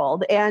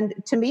world. And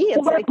to me,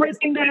 it's like a great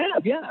thing to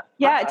have. Yeah.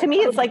 Yeah. To me,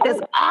 it's like this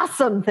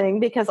awesome thing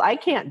because I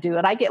can't do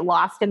it. I get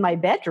lost in my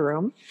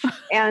bedroom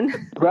and.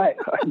 Right.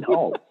 I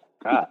know.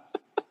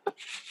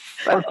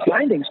 Or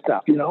finding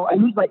stuff, I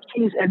lose my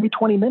keys every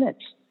 20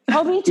 minutes.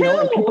 Oh, me too.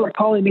 And people are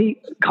calling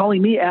me,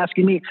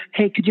 asking me,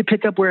 "Hey, could you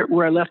pick up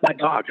where I left my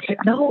dog?" I say,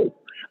 "No,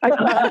 I'm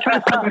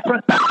trying to find my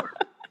front door."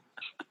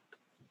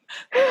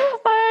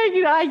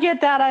 I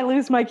get that. I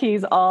lose my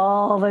keys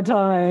all the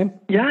time.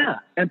 Yeah,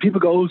 and people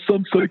go, "Oh,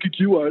 some psychic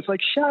you are." It's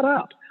like, shut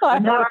up.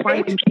 I'm not a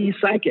finding keys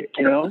psychic.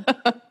 It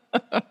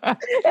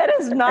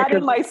is not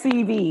in my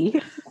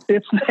CV.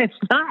 It's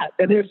not,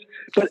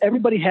 but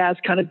everybody has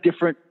kind of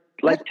different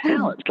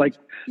talents. Like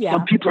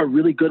some people are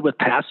really good with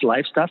past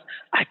life stuff.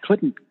 I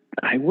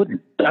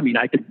wouldn't. I mean,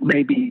 I could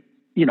maybe,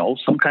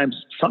 sometimes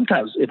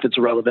if it's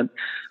relevant,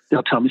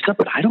 they'll tell me stuff,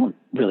 but I don't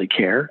really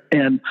care.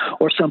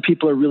 Or some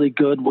people are really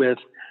good with,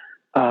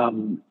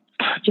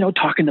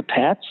 talking to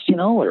pets,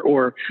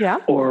 or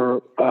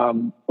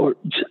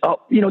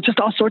just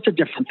all sorts of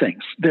different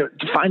things. They're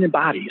finding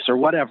bodies or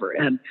whatever.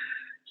 And,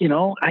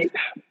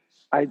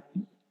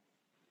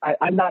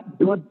 I'm not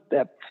good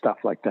at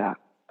stuff like that.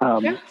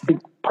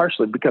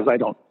 Partially because I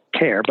don't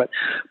care, but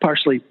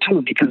partially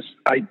too because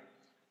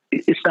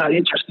it's not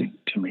interesting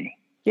to me.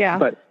 Yeah.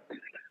 But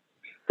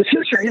the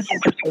future is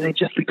interesting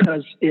just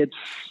because it's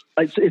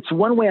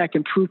one way I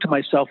can prove to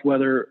myself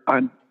whether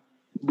I'm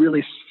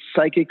really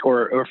psychic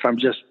or if I'm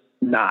just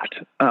not.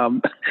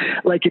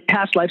 Like in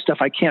past life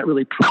stuff, I can't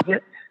really prove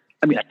it.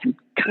 I mean, I can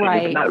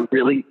kind of, not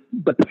really,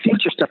 but the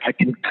future stuff I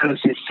can kind of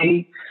say,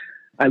 see,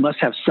 I must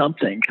have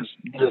something because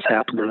this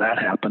happened or that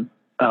happened.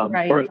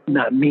 Or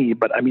not me,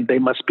 but I mean, they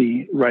must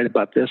be right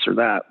about this or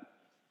that.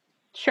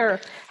 Sure.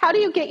 How do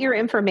you get your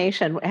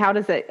information? How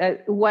does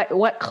it,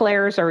 what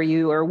clairs are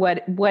you, or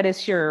what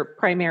is your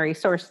primary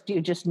source? Do you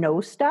just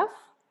know stuff?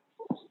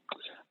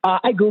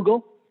 I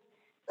Google.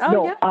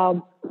 So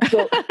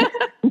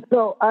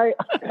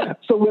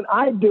when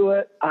I do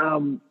it,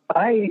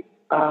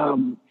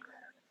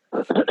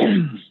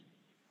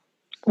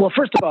 well,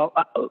 first of all,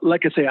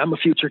 like I say, I'm a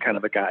future kind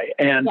of a guy.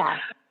 And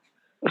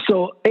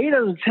so 8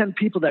 out of 10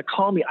 people that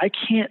call me, I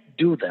can't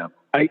do them.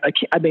 I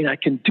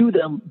can do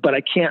them, but I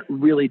can't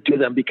really do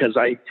them because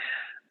I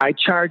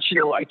charge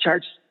like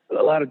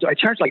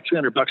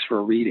 $300 for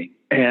a reading,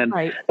 and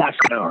not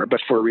for an hour,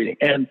 but for a reading.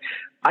 And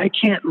I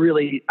can't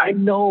really, I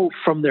know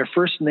from their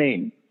first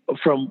name,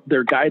 from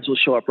their guides will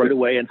show up right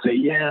away and say,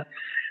 yeah,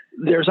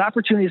 there's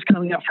opportunities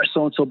coming up for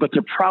so-and-so, but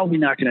they're probably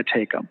not going to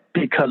take them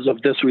because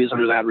of this reason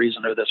or that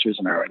reason or this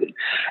reason or that.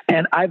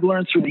 And I've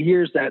learned through the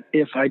years that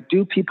if I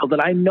do people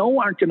that I know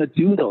aren't going to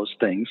do those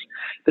things,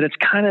 that it's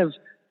kind of,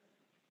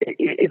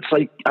 it's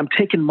like I'm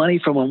taking money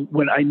from them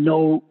when I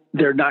know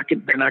they're not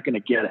going to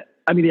get it.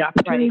 I mean, the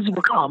opportunities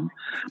will come,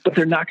 but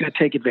they're not going to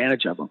take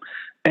advantage of them.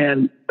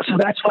 And so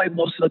that's why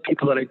most of the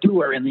people that I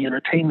do are in the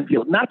entertainment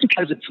field, not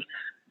because it's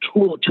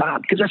cool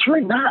job, because that's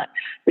really not.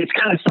 It's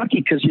kind of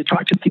sucky because you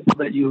talk to people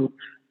that you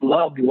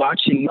love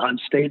watching on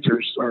stage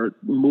or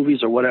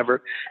movies or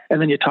whatever,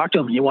 and then you talk to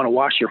them and you want to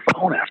wash your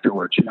phone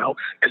afterwards,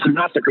 because they're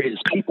not the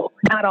greatest people.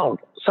 Not all of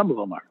them. Some of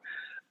them are.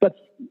 But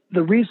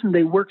the reason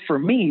they work for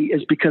me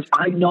is because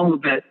I know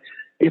that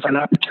if an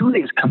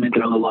opportunity is coming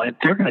down the line,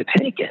 they're going to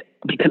take it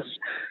because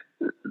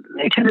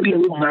they tend to be a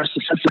little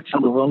narcissistic,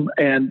 some of them,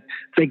 and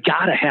they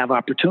got to have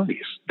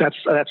opportunities. That's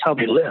how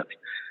they live.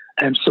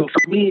 And so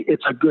for me,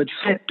 it's a good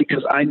fit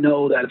because I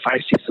know that if I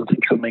see something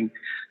coming,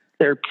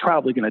 they're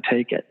probably going to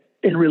take it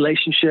in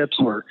relationships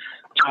or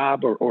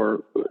job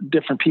or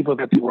different people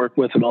that they work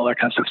with and all that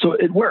kind of stuff. So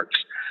it works.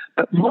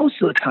 But most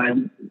of the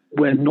time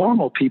when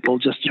normal people,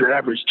 just your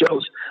average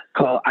Joes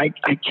call, I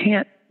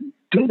can't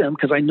do them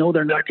because I know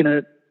they're not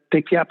going to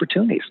take the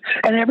opportunities.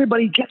 And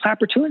everybody gets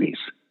opportunities.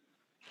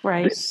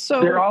 Right.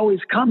 So they're always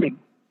coming,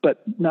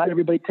 but not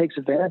everybody takes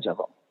advantage of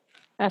them.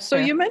 So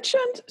you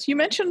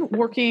mentioned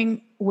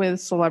working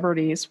with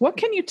celebrities. What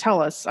can you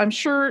tell us? I'm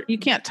sure you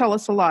can't tell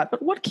us a lot,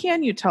 but what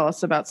can you tell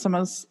us about some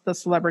of the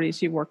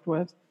celebrities you've worked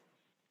with?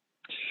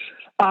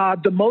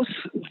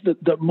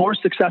 The more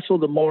successful,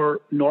 the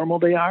more normal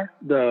they are.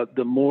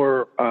 The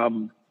more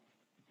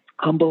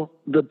humble.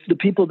 The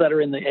people that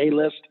are in the A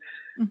list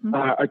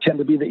tend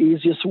to be the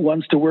easiest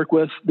ones to work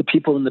with. The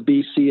people in the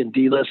B, C, and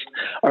D list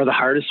are the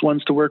hardest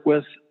ones to work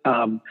with.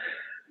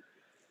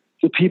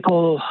 The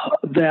people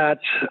that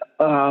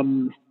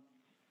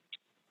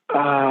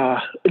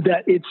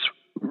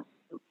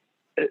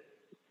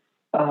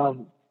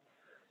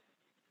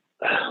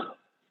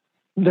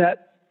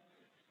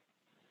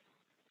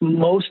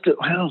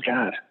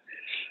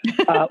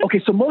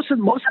okay. So most of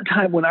the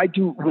time when I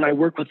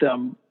work with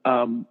them,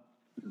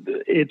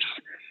 it's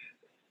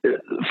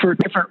for a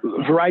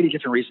variety of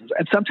different reasons.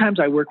 And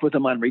sometimes I work with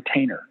them on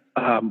retainer.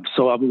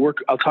 So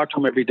I'll talk to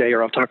them every day,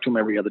 or I'll talk to them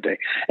every other day.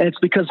 And it's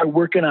because they're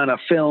working on a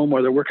film,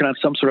 or they're working on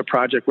some sort of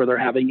project where they're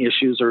having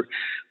issues, or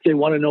they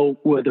want to know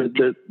whether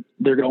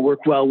they're going to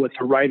work well with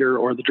the writer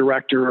or the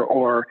director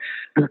or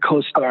their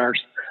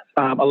co-stars.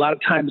 A lot of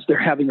times they're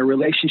having a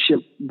relationship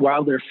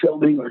while they're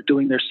filming or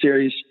doing their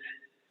series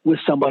with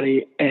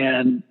somebody,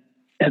 and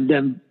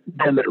then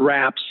it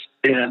wraps,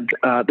 and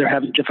they're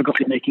having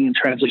difficulty making a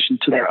transition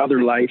to their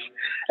other life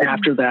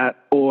after that,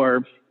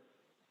 or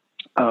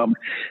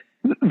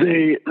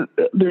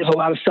there's a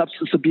lot of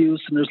substance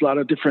abuse, and there's a lot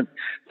of different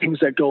things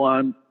that go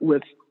on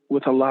with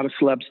a lot of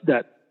celebs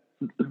that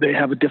they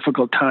have a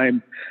difficult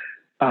time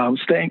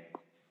staying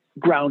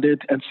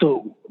grounded. And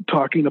so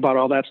talking about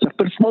all that stuff,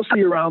 but it's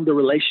mostly around the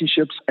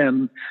relationships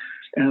and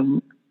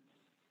the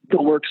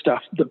work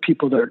stuff, the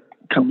people that are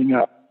coming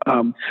up.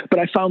 But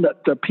I found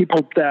that the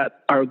people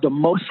that are the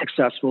most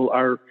successful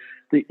are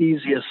the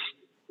easiest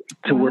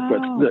to work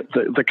with,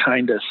 the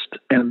kindest,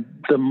 and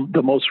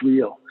the most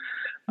real.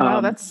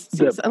 Wow, that's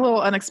a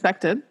little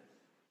unexpected.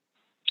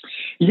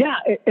 Yeah,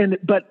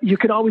 but you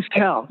can always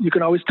tell. You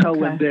can always tell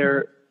when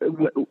they're,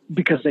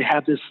 because they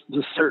have this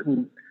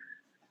certain.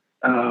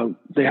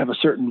 They have a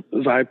certain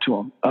vibe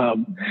to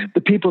them.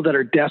 The people that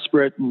are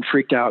desperate and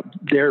freaked out,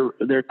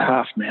 they're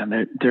tough,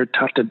 man. They're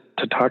tough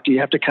to talk to.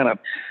 You have to kind of.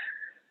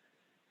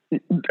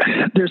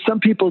 There's some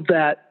people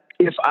that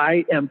if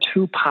I am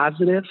too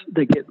positive,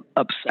 they get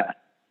upset.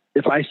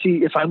 If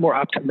I'm more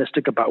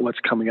optimistic about what's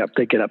coming up,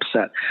 they get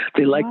upset.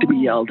 They like to be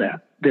yelled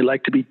at. They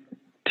like to be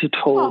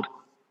told,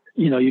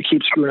 you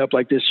keep screwing up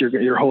like this,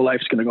 your whole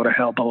life's going to go to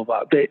hell, blah,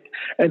 blah, blah.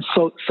 And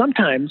so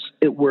sometimes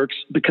it works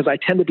because I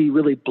tend to be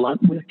really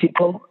blunt with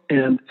people.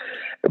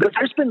 But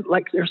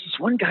there's this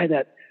one guy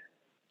that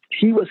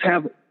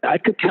I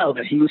could tell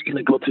that he was going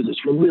to go through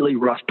this really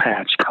rough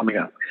patch coming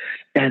up,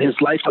 and his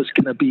life was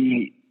going to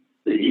be,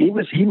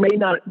 he may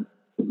not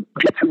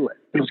get through it.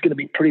 It was going to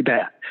be pretty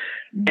bad.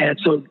 And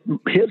so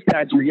his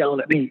guys were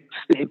yelling at me,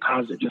 stay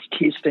positive, just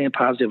keep staying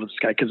positive with this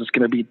guy, because it's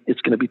going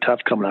to be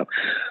tough coming up.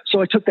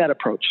 So I took that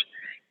approach.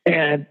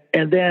 And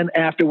then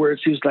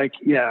afterwards he was like,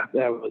 yeah,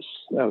 that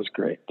was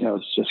great. That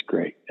was just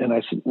great. And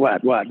I said,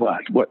 what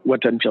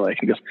doesn't feel like?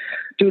 He goes,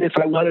 dude, if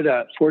I wanted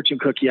a fortune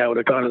cookie, I would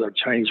have gone to the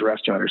Chinese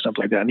restaurant or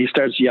something like that. And he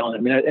starts yelling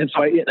at me. And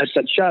so I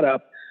said, shut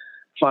up.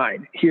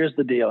 Fine. Here's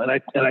the deal. And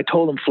I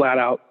told him flat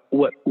out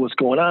what was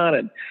going on.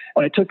 And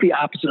I took the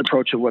opposite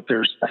approach of what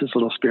his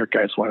little spirit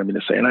guides wanted me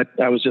to say. And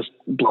I was just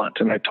blunt.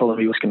 And I told him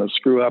he was going to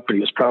screw up, and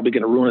he was probably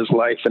going to ruin his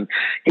life, and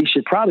he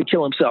should probably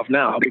kill himself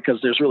now,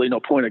 because there's really no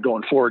point of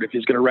going forward if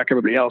he's going to wreck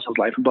everybody else's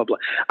life, and blah, blah.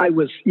 I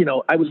was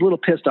a little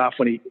pissed off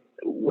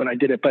when I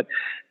did it, but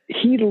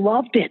he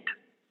loved it.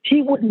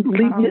 He wouldn't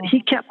leave me.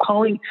 He kept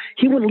calling.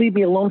 He wouldn't leave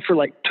me alone for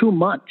like 2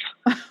 months.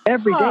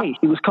 Every day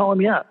he was calling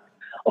me up.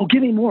 Oh,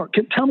 give me more.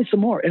 Tell me some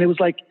more. And it was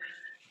like,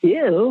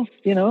 ew,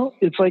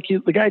 it's like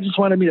the guy just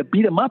wanted me to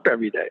beat him up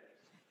every day.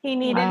 He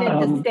needed it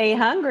to stay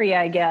hungry,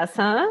 I guess,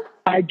 huh?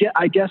 I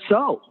guess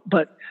so.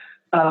 But,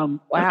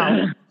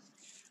 wow.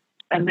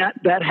 And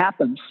that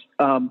happens.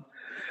 A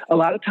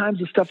lot of times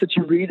the stuff that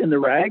you read in the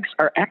rags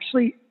are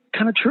actually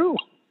kind of true.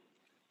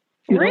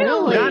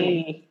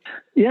 Really?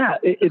 Yeah.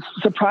 It's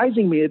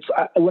surprising me. It's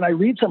when I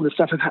read some of the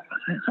stuff,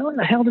 how in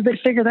the hell did they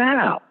figure that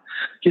out?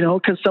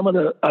 Because some of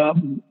the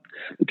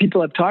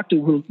people I've talked to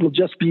will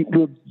just be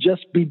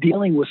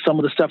dealing with some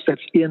of the stuff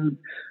that's in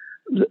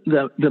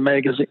the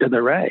magazine,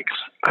 the rags.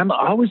 I'm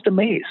always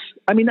amazed.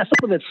 I mean, that's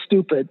some of it's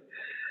stupid.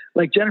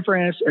 Like Jennifer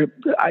Aniston,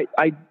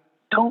 I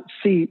don't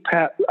see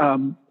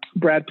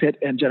Brad Pitt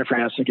and Jennifer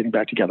Aniston getting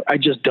back together. I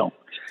just don't.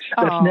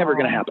 That's never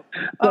going to happen.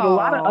 But a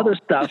lot of other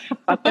stuff,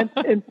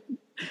 and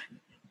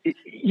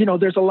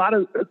there's a lot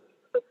of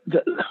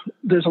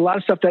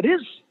stuff that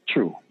is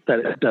true that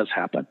it does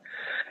happen,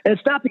 and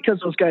it's not because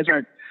those guys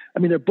aren't. I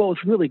mean, they're both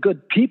really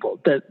good people.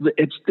 That's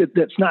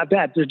not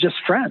bad. They're just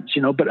friends,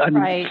 But I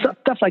mean,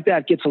 stuff like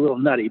that gets a little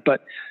nutty.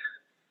 But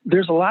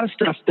there's a lot of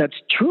stuff that's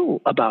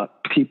true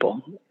about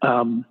people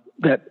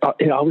that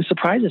it always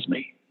surprises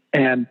me.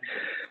 And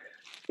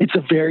it's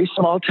a very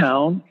small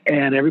town,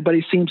 and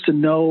everybody seems to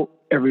know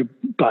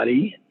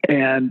everybody,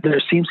 and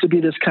there seems to be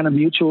this kind of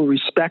mutual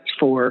respect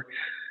for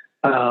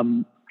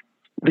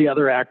the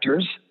other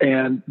actors,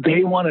 and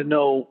they want to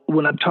know,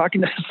 when I'm talking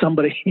to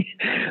somebody,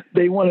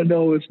 they want to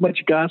know as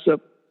much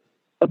gossip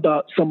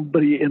about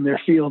somebody in their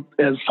field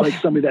as like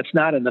somebody that's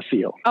not in the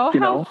field. Oh,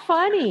 how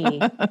funny.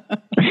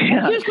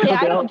 Yeah. Usually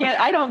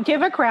I don't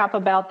give a crap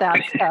about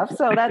that stuff.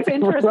 So that's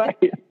interesting.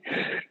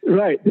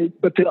 Right.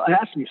 But they'll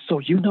ask me, so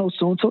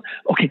so-and-so?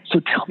 Okay. So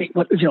tell me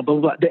what, blah, blah,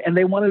 blah. And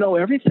they want to know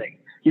everything,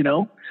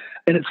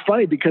 and it's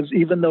funny because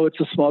even though it's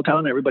a small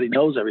town, everybody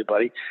knows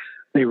everybody.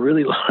 They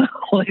really love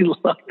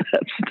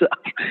that stuff,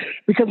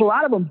 because a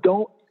lot of them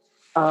don't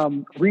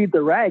read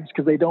the rags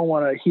because they don't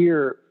want to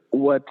hear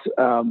what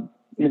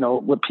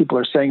what people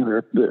are saying,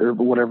 or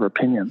whatever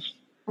opinions.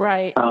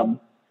 Right.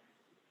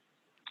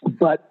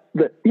 But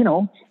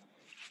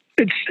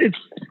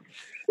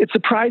it's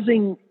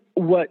surprising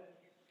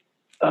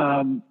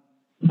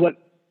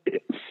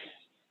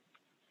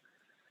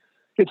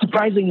it's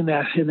surprising in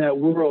that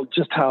world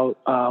just how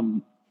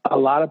a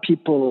lot of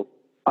people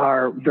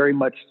are very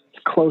much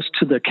close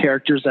to the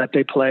characters that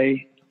they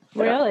play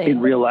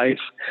in real life.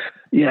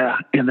 Yeah.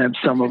 And then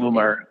some of them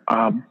are,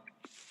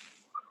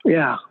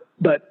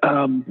 but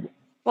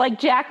like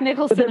Jack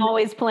Nicholson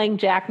always playing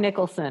Jack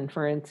Nicholson,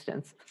 for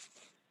instance.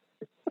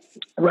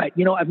 Right.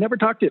 I've never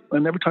talked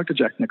to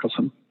Jack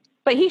Nicholson,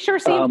 but he sure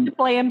seems to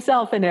play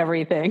himself in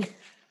everything.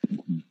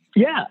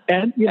 Yeah.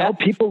 And,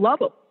 people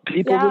love him.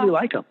 People really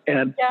like him.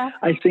 And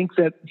I think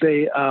that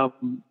they,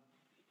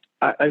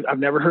 I've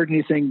never heard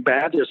anything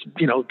bad. There's,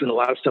 been a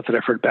lot of stuff that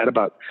I've heard bad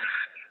about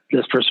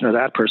this person or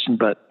that person,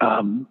 but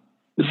some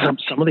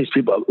of these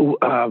people,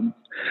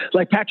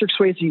 like Patrick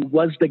Swayze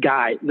was the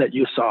guy that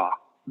you saw.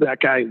 That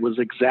guy was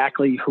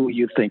exactly who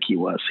you think he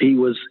was. He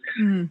was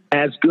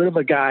as good of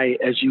a guy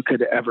as you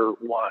could ever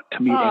want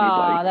to meet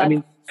anybody.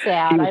 That's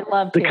sad. I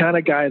loved the kind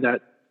of guy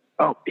that,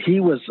 he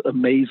was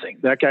amazing.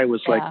 That guy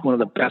was like one of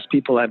the best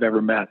people I've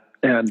ever met,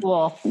 and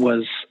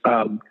was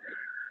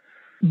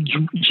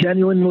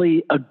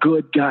genuinely a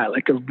good guy,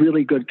 like a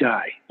really good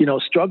guy.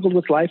 Struggled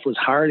with life, was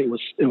hard. It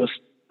was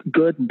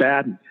good and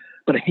bad,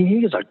 but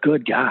he is a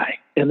good guy.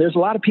 And there's a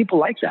lot of people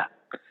like that.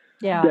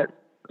 Yeah. That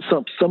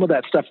some of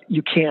that stuff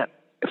you can't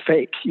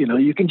fake,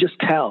 you can just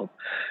tell.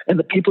 And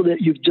the people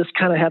that you just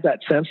kind of have that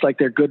sense like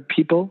they're good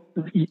people,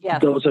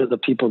 those are the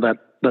people that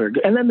are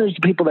good. And then there's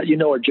the people that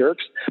are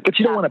jerks, but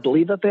you don't want to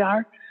believe that they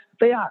are.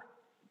 They are.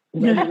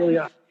 They really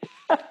are.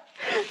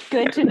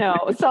 Good to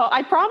know. So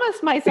I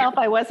promised myself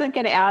I wasn't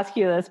going to ask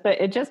you this,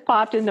 but it just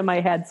popped into my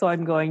head, so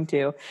I'm going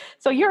to.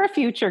 So you're a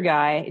future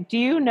guy. Do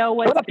you know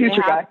what's going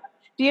to happen?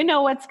 Do you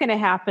know what's going to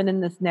happen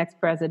in this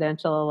next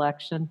presidential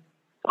election?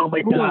 Oh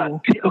my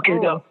God. Okay,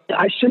 no,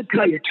 I should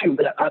tell you too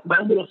that my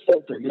little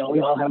filter,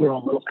 we all have our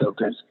own little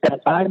filters. And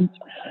I'm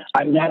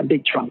not a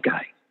big Trump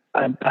guy.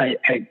 For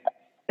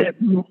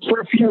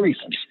a few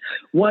reasons.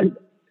 One,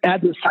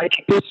 as a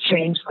psychic, it's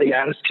changed the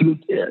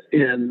attitude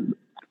in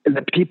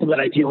the people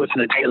that I deal with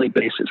on a daily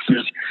basis.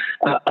 There's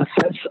a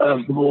sense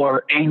of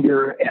more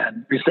anger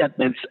and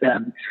resentments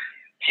and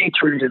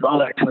hatred and all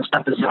that kind of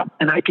stuff is up.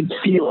 And I can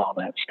feel all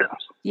that stuff.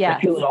 Yeah.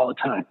 I feel it all the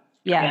time.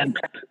 Yeah. And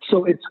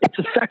so it's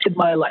affected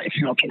my life.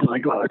 People are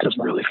like, well, it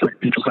doesn't really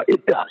affect people's life.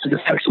 It does. It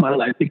affects my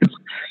life because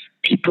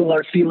people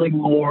are feeling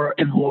more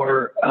and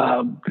more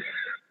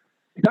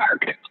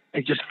dark.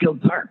 They just feel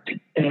dark.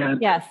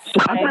 And so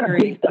I'm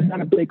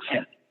not a big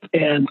fan.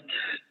 And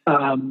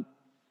I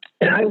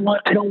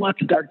don't want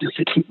the darkness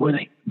to keep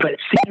winning, but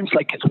it seems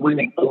like it's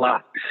winning a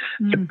lot.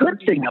 Mm-hmm. The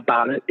good thing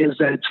about it is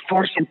that it's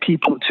forcing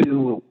people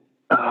to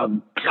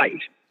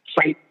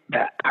fight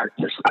that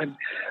darkness.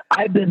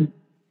 I've been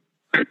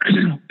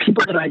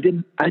people that I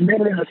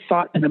never have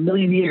thought in a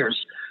million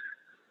years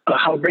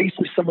how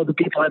racist some of the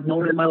people I've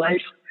known in my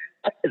life.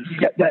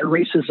 That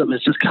racism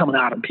is just coming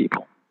out of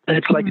people, and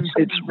it's like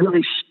it's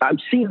really. I'm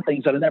seeing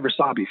things that I never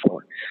saw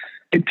before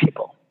in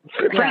people,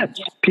 friends,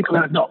 people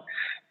that I know.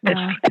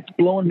 It's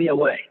blowing me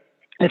away.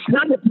 It's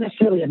not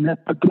necessarily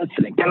a good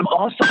thing, but I'm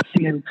also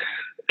seeing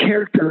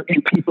character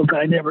in people that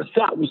I never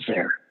thought was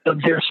there.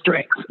 Their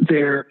strength,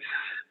 their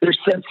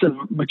sense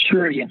of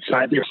maturity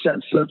inside, their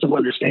sense of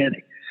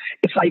understanding.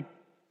 It's like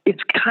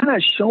it's kind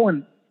of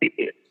showing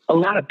a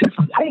lot of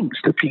different things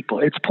to people.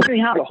 It's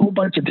pointing out a whole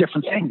bunch of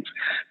different things,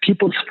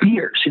 people's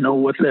fears,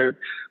 what they're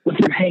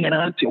hanging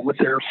on to, what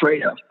they're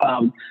afraid of,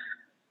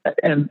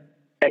 and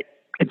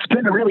it's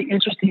been a really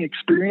interesting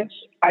experience.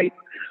 I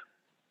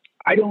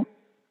was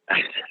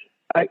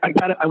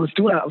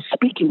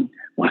speaking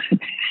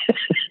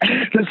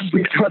this is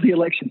before the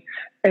election,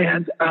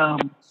 and I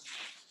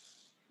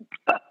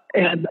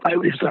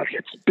was like,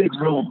 it's a big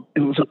room. It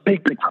was a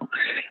big room.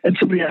 And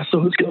somebody asked, so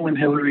who's going to win,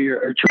 Hillary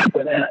or Trump?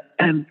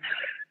 And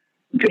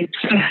they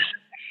said,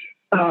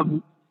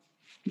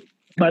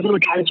 my little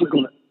guys were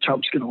going,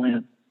 Trump's going to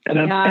win. And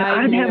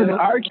I'm having an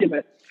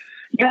argument.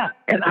 Yeah.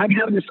 And I'm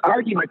having this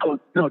argument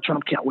going, no,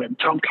 Trump can't win.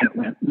 Trump can't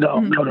win.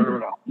 No, he's not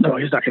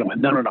going to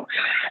win. No.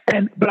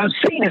 But I'm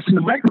saying this in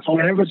the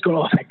microphone and everyone's going,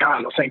 oh, thank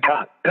God.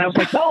 And I was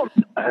like, no,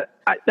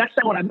 that's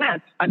not what I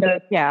meant. I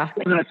meant, and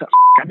then I thought,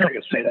 I'm not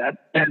going to say that.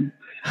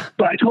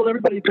 But I told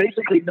everybody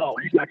basically, no,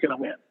 he's not going to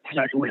win. He's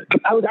not going to win.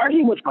 But I was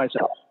arguing with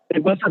myself.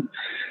 It wasn't,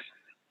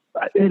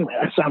 anyway,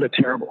 I sounded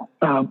terrible.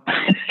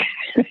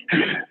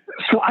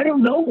 So I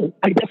don't know.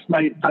 I guess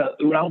my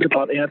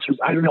roundabout answers,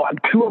 I don't know. I'm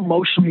too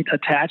emotionally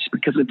attached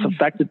because it's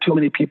affected too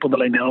many people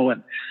that I know.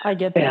 And I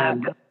get that.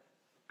 And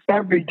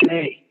every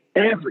day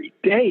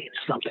it's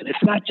something.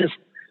 It's not just,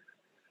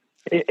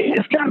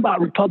 it's not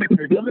about Republican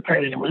or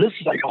Democrat anymore. This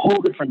is like a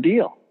whole different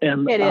deal.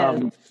 And it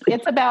is.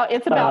 It's about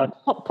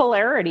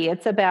polarity.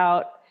 It's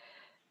about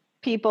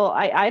people.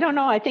 I don't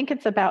know. I think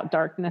it's about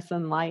darkness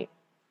and light.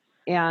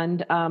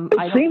 And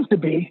it seems to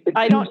be.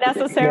 I don't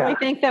necessarily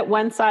think that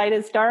one side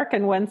is dark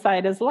and one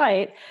side is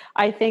light.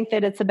 I think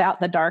that it's about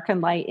the dark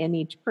and light in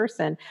each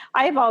person.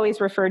 I've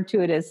always referred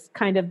to it as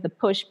kind of the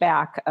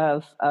pushback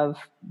of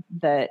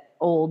the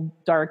old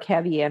dark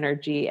heavy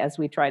energy as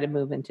we try to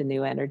move into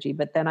new energy.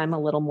 But then I'm a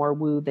little more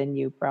woo than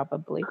you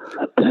probably.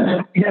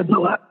 Yeah,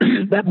 no,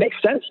 that makes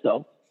sense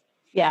though.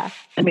 Yeah.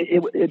 I mean,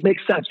 it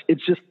makes sense.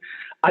 It's just,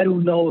 I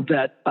don't know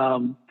that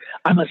I'm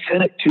a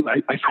cynic too.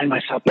 I find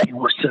myself being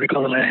more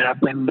cynical than I have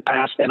been in the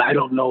past, and I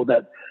don't know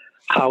that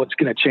how it's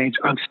going to change.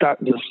 I'm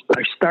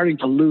starting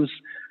to lose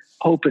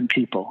hope in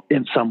people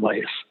in some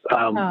ways.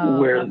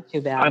 Where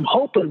I'm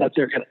hoping that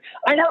they're going to.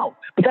 I know,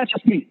 but that's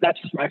just me.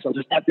 That's just myself.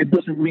 It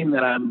doesn't mean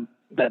that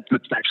that's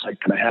actually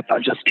going to happen. I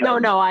just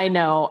no. I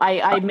know.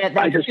 I meant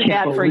that's too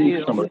bad for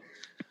you. Somebody.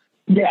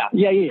 Yeah.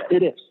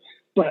 It is.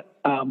 But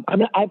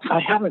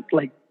I haven't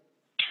like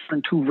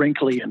turned too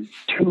wrinkly and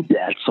too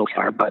bad so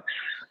far. But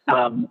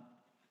I'm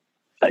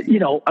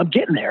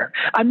getting there.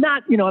 I'm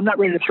not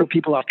ready to throw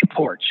people off the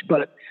porch,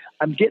 but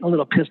I'm getting a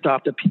little pissed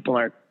off that people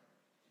aren't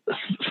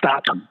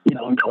stopping.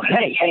 And going,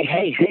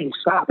 hey,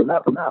 stop,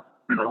 enough.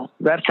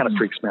 That kind of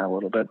freaks me out a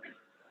little bit.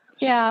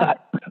 Yeah.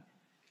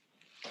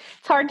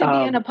 It's hard to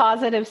be in a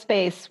positive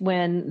space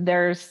when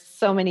there's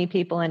so many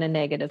people in a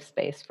negative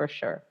space, for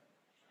sure.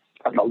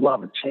 For the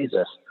love of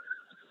Jesus.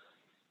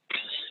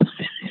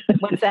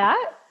 What's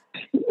that?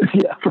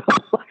 Yeah, for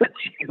the love of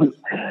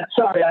Jesus.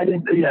 Sorry, I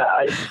didn't. Yeah,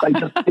 I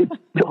just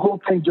the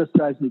whole thing just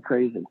drives me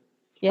crazy.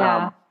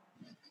 Yeah.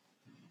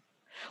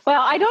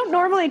 Well, I don't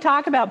normally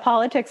talk about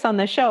politics on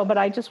the show, but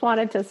I just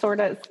wanted to sort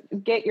of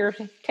get your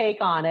take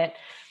on it.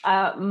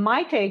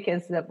 My take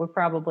is that we'll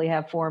probably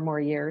have 4 more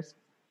years.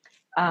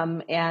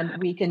 And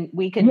we can.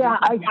 Yeah,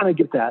 I kind of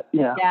get that.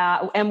 Yeah.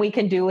 Yeah. And we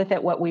can do with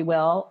it what we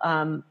will.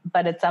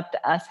 But it's up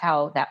to us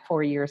how that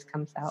 4 years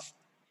comes out.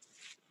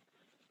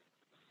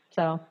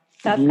 So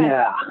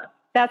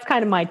that's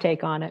kind of my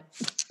take on it.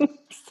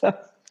 So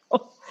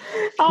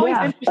always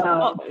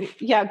interesting.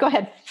 Yeah, go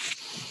ahead.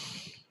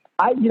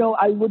 I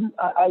wouldn't,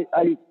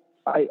 I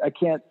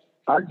can't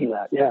argue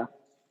that. Yeah.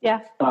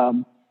 Yeah.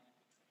 Well,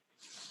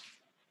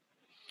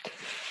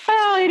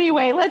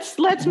 anyway,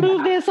 let's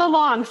move this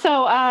along.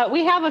 So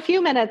we have a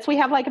few minutes. We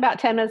have like about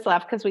 10 minutes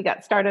left because we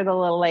got started a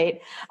little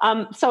late.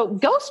 So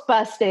ghost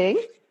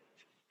busting.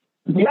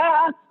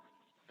 Yeah.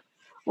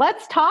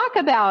 Let's talk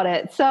about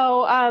it.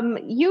 So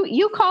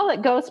you call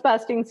it ghost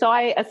busting. So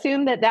I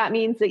assume that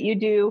means that you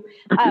do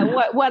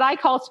what I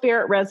call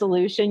spirit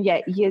resolution,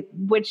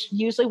 which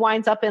usually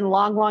winds up in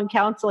long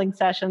counseling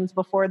sessions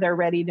before they're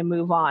ready to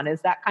move on.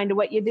 Is that kind of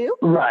what you do?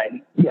 Right.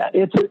 Yeah.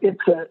 It's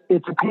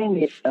a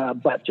pain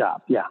butt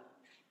job. Yeah.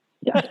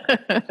 Yeah.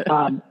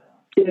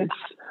 It's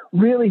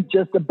really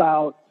just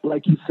about,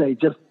 like you say,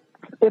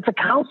 it's a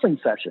counseling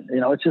session.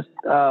 It's just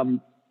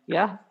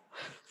yeah.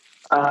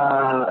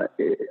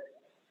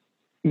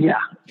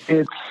 Yeah,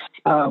 it's,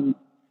 but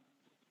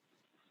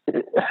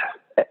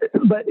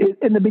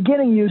in the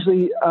beginning,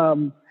 usually,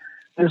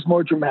 there's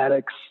more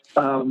dramatics.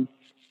 What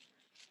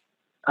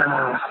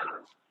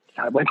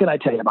can I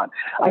tell you about?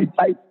 I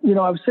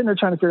was sitting there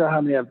trying to figure out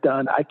how many I've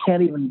done. I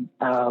can't even,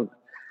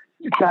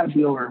 it's got to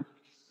be over.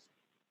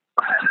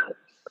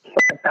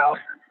 I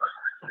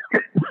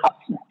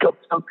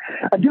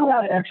do a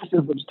lot of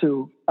exorcisms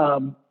too.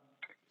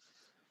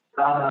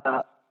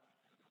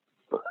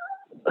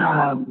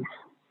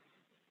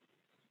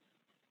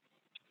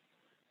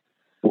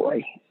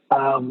 Boy.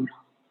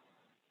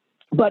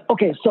 But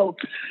okay, so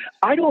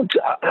I don't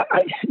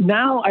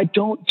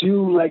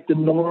do like the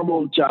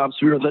normal jobs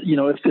where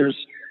if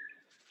there's,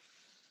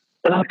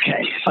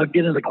 okay, I'll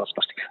get into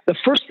ghostbusting. The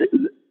first,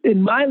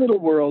 in my little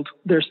world,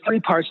 there's 3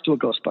 parts to a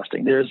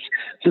ghostbusting. There's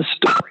the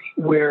story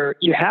where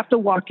you have to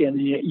walk in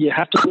and you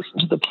have to listen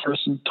to the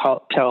person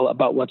tell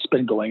about what's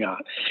been going on.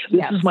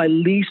 This is my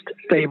least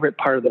favorite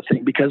part of the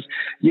thing because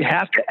you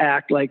have to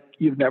act like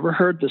you've never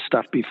heard this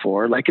stuff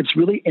before, like it's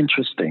really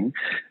interesting.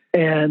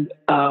 And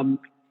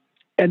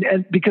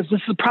because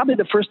this is probably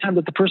the first time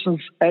that the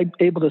person's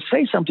able to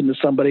say something to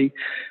somebody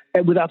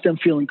without them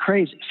feeling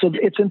crazy. So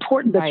it's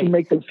important that you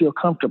make them feel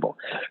comfortable.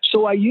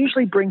 So I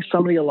usually bring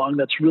somebody along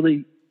that's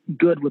really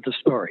good with the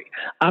story.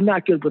 I'm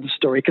not good with the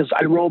story because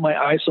I roll my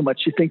eyes so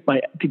much you think my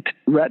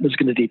retina is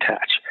going to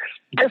detach.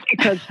 Just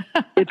because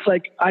it's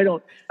like,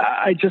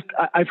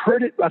 I've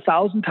heard it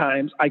 1,000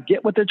 times. I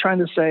get what they're trying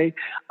to say.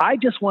 I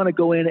just want to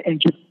go in and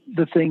get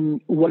the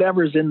thing,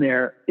 whatever's in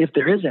there, if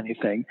there is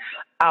anything,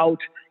 out,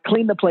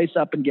 clean the place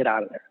up and get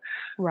out of there.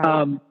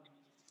 Right.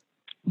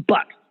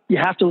 But you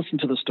have to listen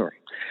to the story.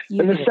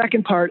 And the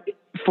second part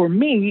for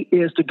me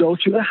is to go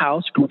through the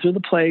house, go through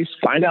the place,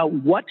 find out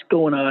what's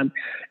going on,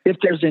 if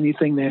there's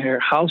anything there,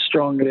 how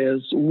strong it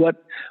is,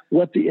 what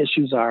the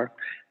issues are.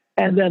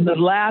 And then the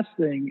last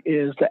thing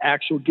is the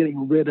actual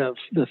getting rid of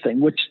the thing,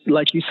 which,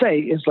 like you say,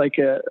 is like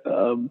a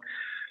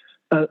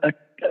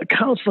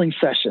counseling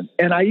session.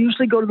 And I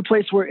usually go to the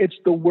place where it's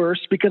the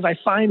worst because I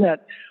find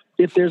that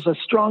if there's a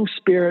strong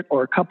spirit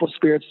or a couple of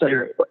spirits that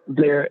are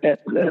there,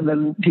 and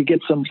then you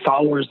get some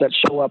followers that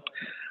show up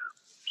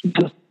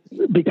just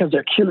because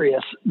they're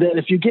curious, then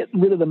if you get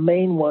rid of the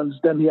main ones,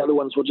 then the other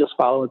ones will just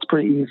follow. It's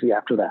pretty easy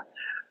after that.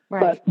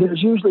 Right. But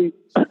there's usually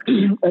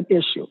an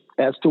issue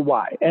as to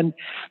why. And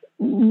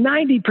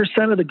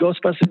 90% of the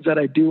ghost bustings that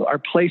I do are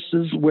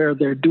places where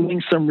they're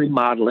doing some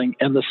remodeling,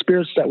 and the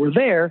spirits that were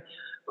there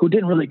who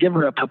didn't really give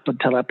her up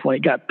until that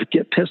point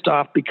get pissed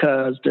off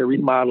because they're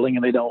remodeling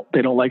and they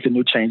don't like the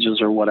new changes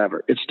or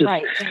whatever. It's just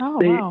right.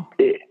 Wow.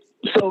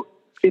 So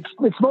it's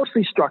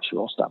mostly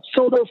structural stuff.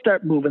 So they'll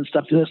start moving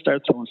stuff. They'll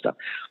start throwing stuff.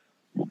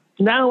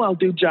 Now I'll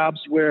do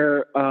jobs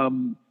where I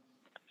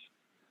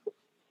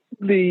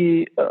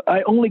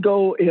only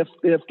go if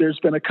there's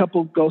been a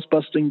couple ghost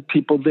busting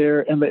people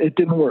there and it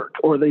didn't work,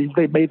 or they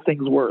made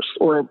things worse,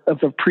 or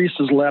if a priest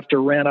has left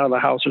or ran out of the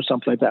house or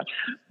something like that.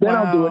 Then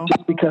I'll do it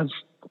just because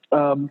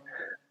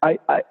I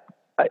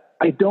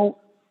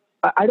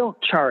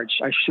don't charge.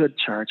 I should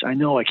charge. I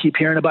know I keep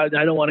hearing about it.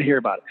 I don't want to hear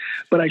about it,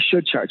 but I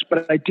should charge.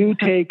 But I do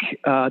take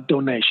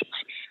donations.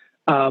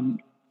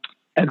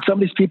 And some of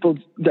these people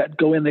that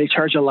go in, they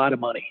charge a lot of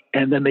money,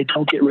 and then they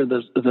don't get rid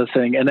of the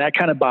thing. And that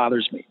kind of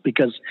bothers me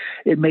because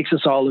it makes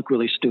us all look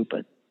really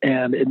stupid,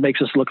 and it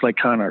makes us look like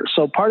con artists.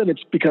 So part of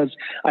it's because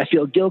I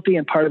feel guilty,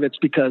 and part of it's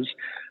because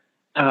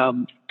I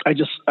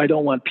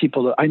don't want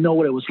people to. I know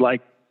what it was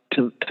like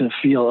to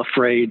feel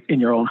afraid in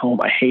your own home.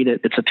 I hate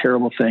it. It's a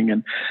terrible thing,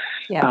 and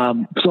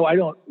so I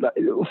don't.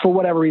 For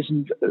whatever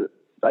reason,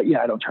 I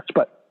don't charge.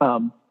 But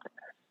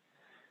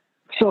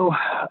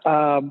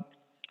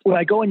when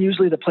I go in,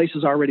 usually the place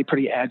is already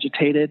pretty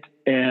agitated,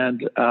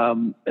 and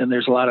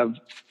there's a lot of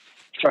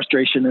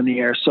frustration in the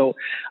air. So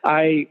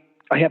I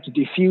have to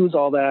diffuse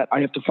all that.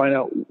 I have to find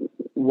out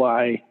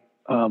why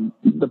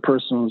the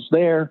person was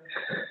there,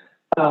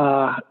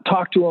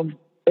 talk to them.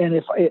 And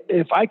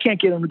if I can't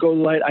get them to go to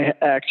the light, I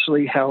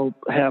actually have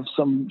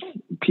some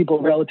people,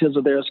 relatives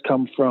of theirs,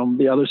 come from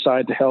the other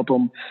side to help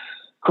them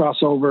cross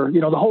over.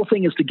 The whole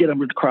thing is to get them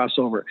to cross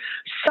over.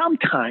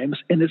 Sometimes,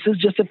 and this is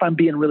just if I'm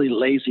being really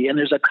lazy and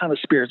there's a ton of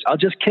spirits, I'll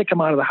just kick them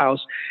out of the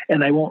house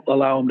and I won't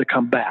allow them to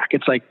come back.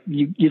 It's like,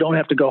 you don't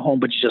have to go home,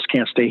 but you just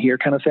can't stay here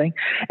kind of thing.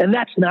 And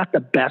that's not the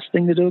best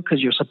thing to do,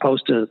 because you're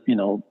supposed to,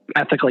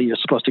 ethically, you're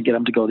supposed to get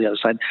them to go to the other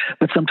side.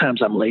 But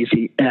sometimes I'm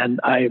lazy and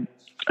I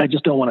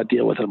just don't want to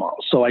deal with them all.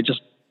 So I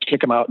just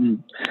kick them out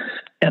and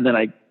then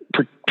I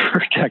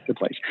protect the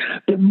place.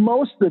 But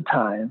most of the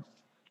time,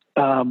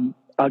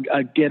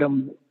 I get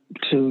them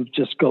to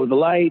just go to the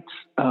lights,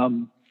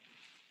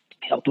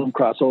 help them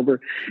cross over.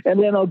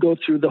 And then I'll go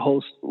through the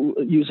whole,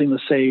 using the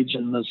sage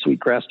and the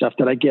sweetgrass stuff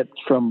that I get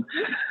from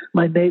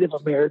my Native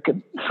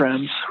American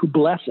friends who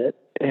bless it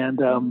and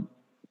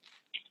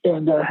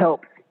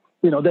help,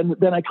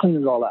 then I clean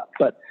it all up.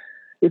 But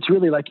it's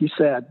really, like you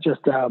said,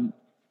 just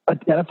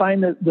identifying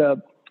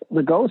the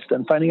ghost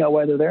and finding out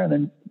why they're there, and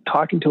then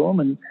talking to them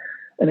and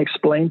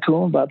explain to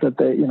them about that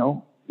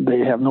they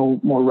have no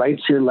more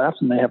rights here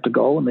left, and they have to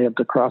go and they have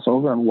to cross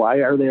over, and why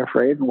are they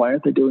afraid and why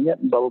aren't they doing it,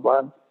 and blah, blah,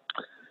 blah.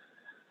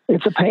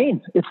 It's a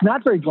pain. It's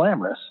not very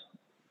glamorous.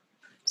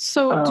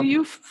 So do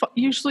you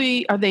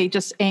usually, are they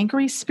just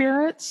angry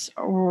spirits,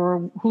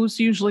 or who's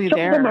usually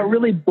there? Some of them are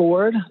really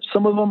bored.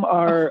 Some of them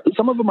are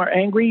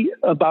angry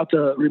about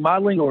the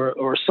remodeling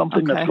or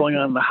something that's going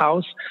on in the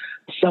house.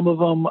 Some of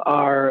them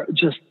are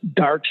just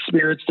dark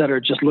spirits that are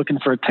just looking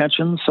for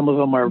attention. Some of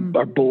them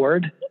are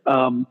bored.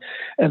 And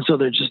so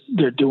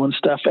they're doing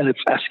stuff, and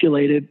it's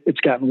escalated. It's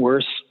gotten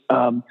worse.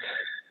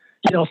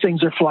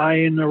 Things are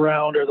flying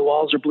around, or the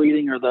walls are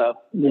bleeding, or the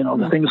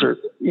things are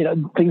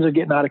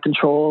getting out of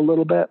control a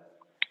little bit.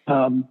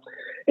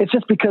 It's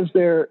just because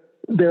they're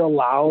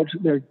allowed,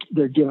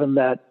 they're given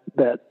that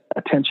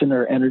attention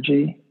or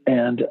energy.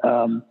 And,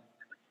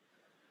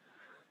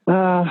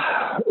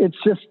 it's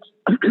just,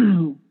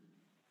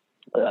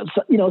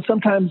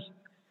 sometimes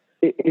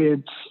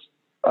it's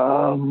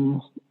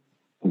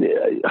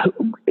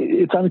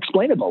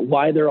unexplainable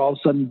why they're all of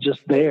a sudden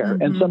just there.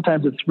 Mm-hmm. And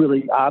sometimes it's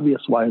really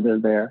obvious why they're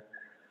there.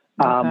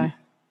 Okay.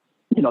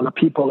 The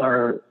people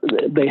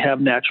they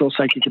have natural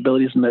psychic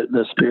abilities, and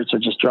the spirits are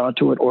just drawn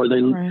to it, or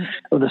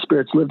or the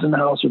spirits lived in the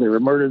house, or they were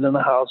murdered in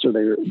the house, or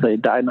they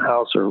died in the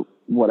house, or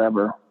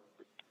whatever.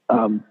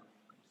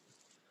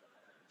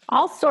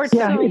 All sorts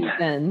of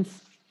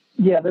reasons.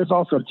 Yeah, there's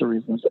all sorts of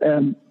reasons.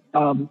 And,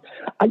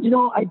 I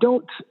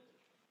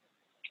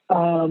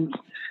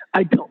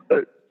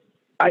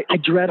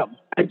dread them.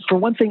 For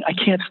one thing, I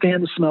can't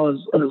stand the smell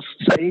of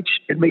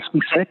sage. It makes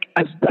me sick.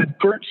 I've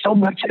burnt so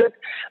much of it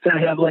that I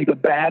have like a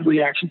bad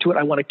reaction to it.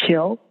 I want to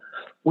kill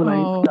when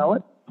I smell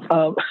it.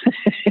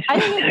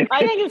 I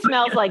think it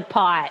smells like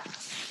pot.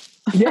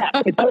 Yeah,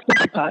 it does smell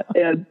like pot.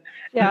 And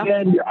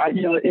then,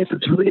 if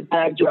it's really a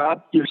bad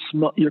job, your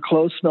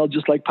clothes smell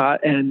just like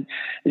pot, and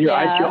your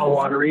eyes get all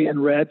watery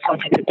and red.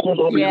 Something gets pulled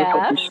over, you look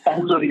like your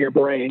stones out of your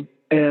brain.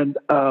 And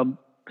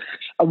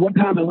one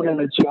time I went on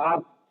a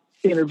job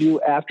interview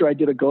after I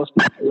did a ghost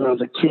when I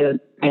was a kid,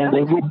 and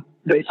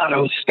they thought I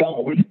was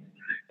stoned.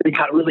 They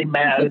got really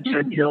mad and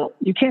said,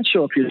 you can't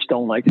show up here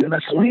stoned like that. And I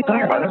said, what are you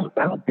talking about?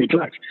 I don't do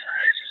drugs.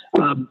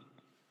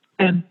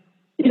 And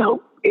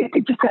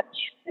it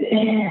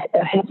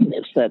a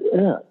heaviness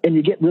and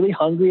you get really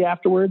hungry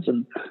afterwards.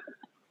 And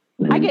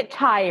I get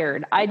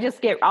tired. I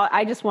just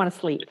want to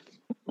sleep.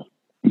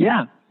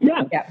 Yeah.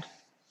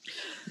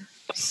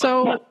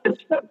 So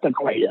it's not the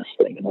greatest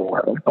thing in the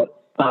world,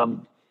 but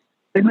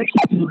it makes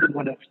you feel good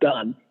when it's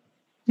done.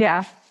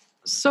 Yeah.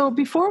 So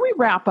before we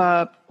wrap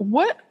up,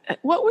 what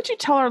would you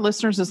tell our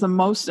listeners is the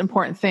most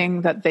important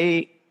thing that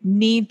they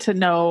need to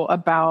know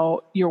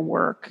about your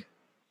work?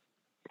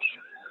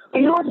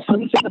 You know what the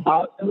funny thing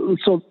about,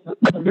 so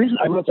the reason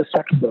I wrote the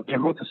second book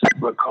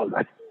called,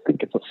 I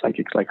think it's a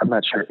psychic, I'm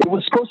not sure. It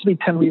was supposed to be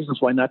 10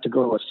 reasons why not to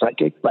go to a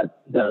psychic,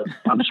 but the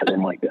publisher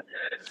didn't like it.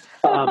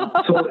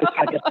 So it's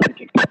like a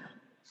psychic.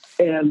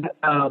 And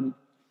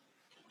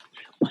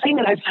the thing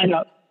that I find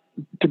out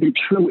to be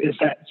true is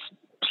that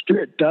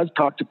spirit does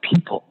talk to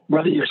people,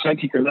 whether you're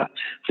psychic or not.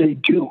 They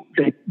do.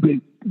 They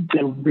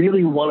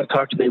really want to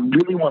talk to you. They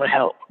really want to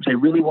help. They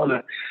really want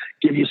to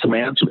give you some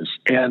answers.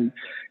 And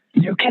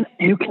you can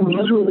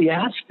literally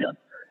ask them.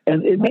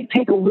 And it may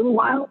take a little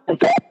while, but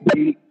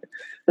the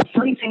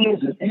funny thing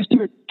is if you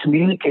start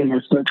communicating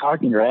or start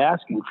talking or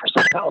asking for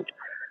some help,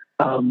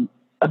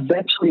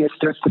 eventually it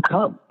starts to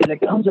come. And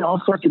it comes in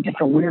all sorts of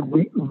different weird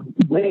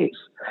ways.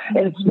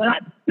 And it's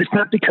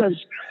not because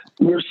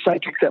we're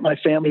psychics that my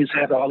family has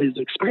had all these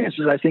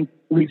experiences. I think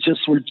we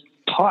just were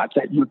taught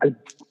that you could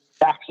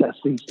access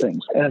these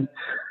things. And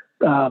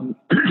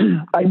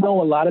I know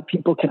a lot of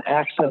people can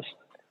access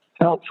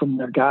help from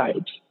their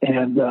guides.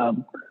 And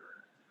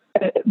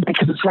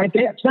because it's right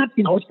there. It's not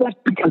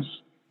because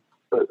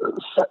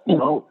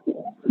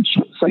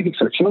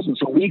psychics are chosen,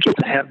 so we get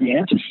to have the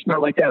answers. It's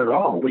not like that at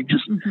all. We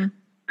just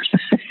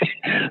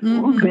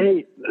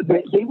they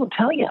will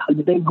tell you.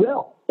 They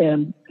will,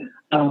 and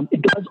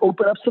it does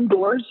open up some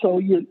doors. So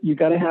you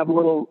got to have a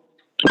little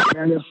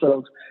awareness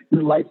of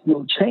your life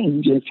will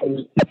change if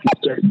you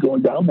start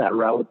going down that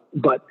route.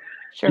 But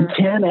you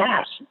can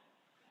ask.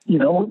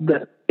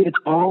 That it's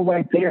all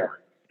right there,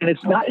 and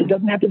it's not. It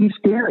doesn't have to be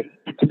scary.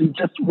 It can be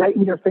just right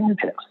in your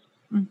fingertips.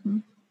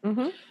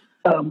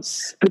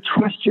 To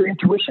trust your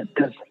intuition,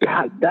 because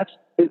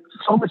it's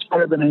so much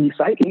better than any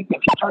psychic.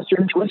 If you trust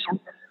your intuition,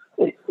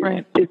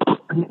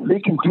 they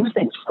can do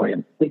things for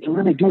you. They can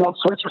really do all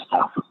sorts of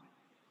stuff.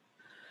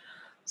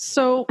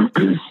 So,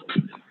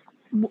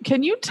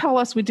 can you tell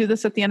us? We do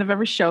this at the end of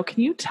every show.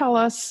 Can you tell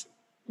us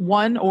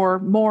one or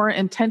more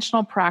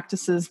intentional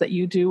practices that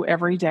you do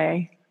every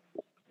day?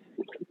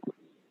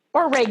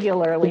 Or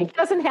regularly. It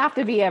doesn't have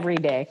to be every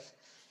day.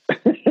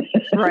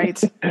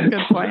 Right.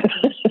 Good point.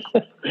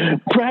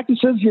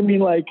 Practices, you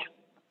mean like?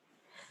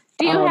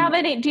 Do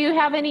you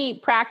have any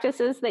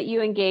practices that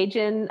you engage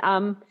in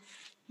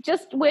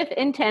just with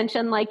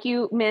intention? Like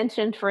you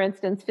mentioned, for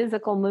instance,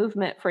 physical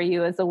movement for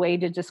you as a way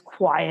to just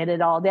quiet it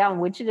all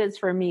down, which it is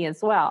for me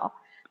as well.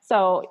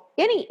 So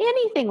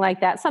anything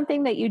like that,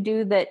 something that you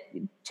do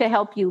to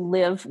help you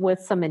live with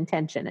some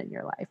intention in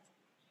your life.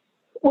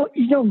 Well,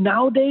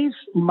 nowadays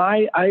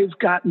I've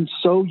gotten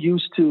so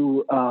used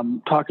to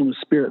talking with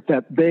spirit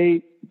that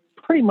they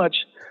pretty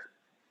much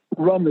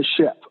run the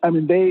ship. I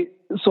mean,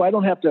 so I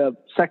don't have to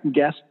second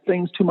guess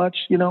things too much,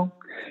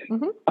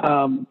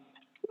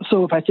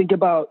 So if I think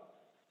about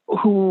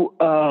who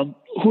I'm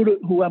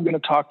going to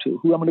talk to,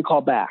 who I'm going to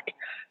call back,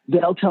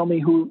 they'll tell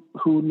me who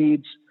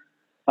needs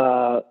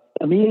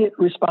immediate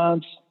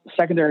response,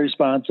 secondary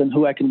response, and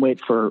who I can wait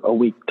for a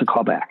week to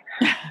call back.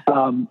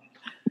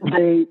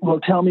 They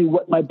will tell me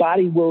what my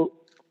body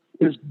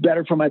is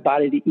better for my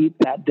body to eat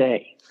that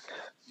day,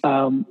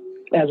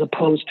 as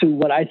opposed to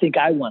what I think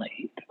I want to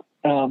eat.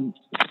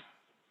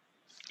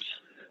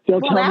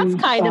 That's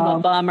kind of a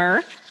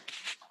bummer.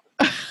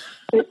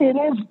 It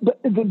is, but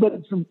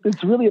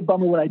it's really a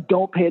bummer when I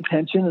don't pay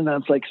attention, and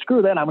I'm like,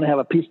 screw that. I'm going to have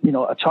a piece,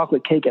 a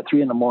chocolate cake at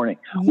 3 a.m,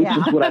 which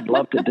is what I'd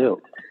love to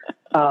do.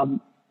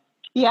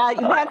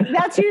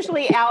 That's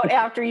usually out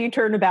after you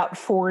turn about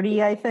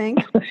 40, I think.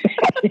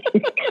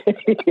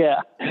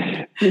 Yeah.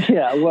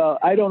 Well,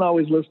 I don't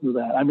always listen to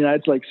that. I mean,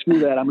 it's like, screw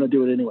that. I'm going to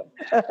do it anyway.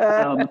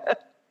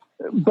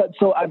 But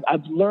so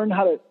I've learned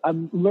how to.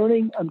 I'm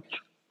learning how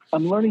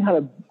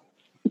to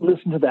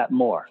listen to that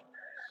more.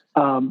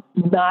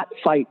 Not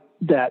fight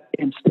that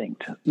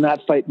instinct.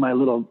 Not fight my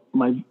little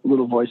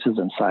voices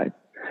inside.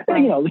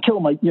 And, the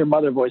kill your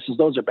mother voices.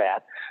 Those are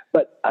bad.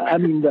 But I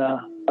mean,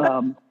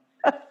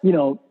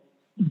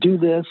 do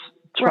this,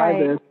 try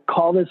this,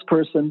 call this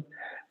person,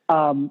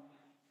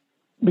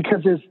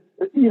 because there's,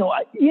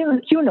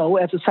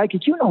 as a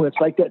psychic, it's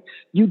like that.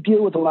 You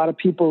deal with a lot of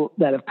people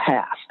that have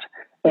passed,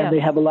 and they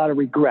have a lot of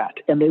regret,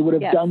 and they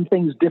would have done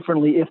things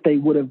differently if they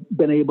would have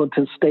been able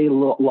to stay a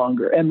little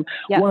longer. And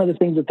one of the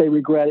things that they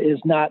regret is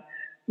not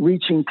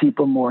reaching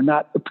people more,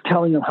 not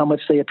telling them how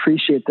much they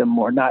appreciate them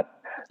more, not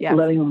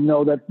letting them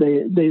know that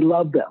they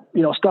love them,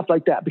 stuff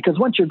like that. Because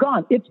once you're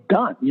gone, it's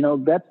done.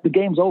 That's the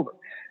game's over.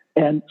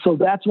 And so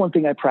that's one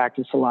thing I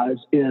practice a lot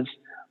is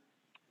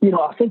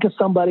I'll think of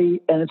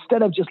somebody, and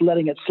instead of just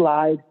letting it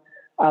slide,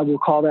 I will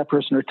call that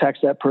person or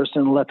text that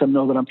person and let them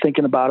know that I'm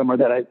thinking about them, or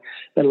that I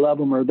love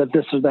them, or that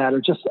this or that, or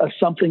just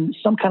some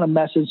kind of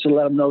message to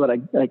let them know that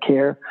I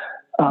care.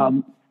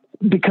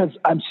 because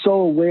I'm so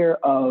aware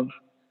of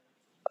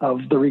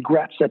the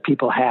regrets that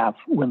people have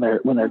when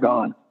they're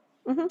gone.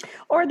 Mm-hmm.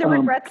 Or the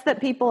regrets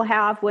that people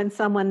have when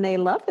someone they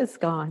love is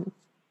gone.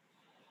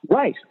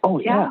 Right. Oh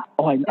yeah.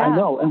 Oh, I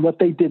know. And what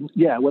they didn't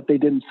say and what they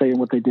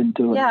didn't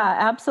do. Yeah,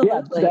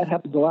 absolutely. Yeah, that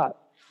happens a lot.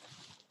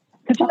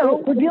 Because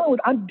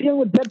I'm dealing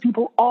with dead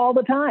people all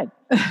the time.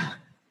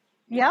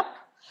 Yep.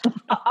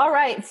 All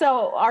right.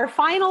 So our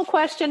final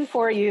question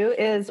for you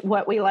is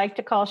what we like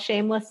to call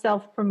shameless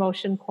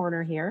self-promotion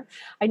corner here.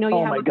 I know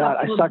you have a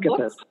couple of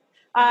books.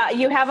 I suck at this.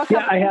 You have a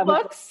couple of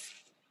books.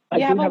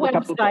 You have a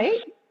website.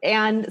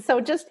 And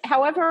so just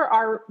however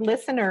our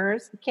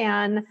listeners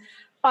can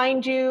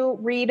find you,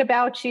 read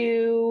about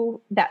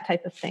you, that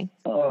type of thing.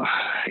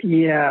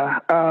 Yeah.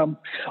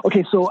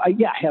 Okay. So I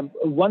have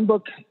one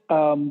book.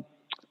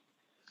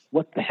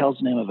 What the hell's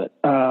the name of it?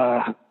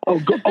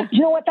 You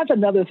know what? That's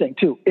another thing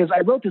too, is I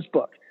wrote this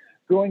book,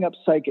 Growing Up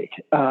Psychic,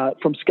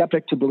 from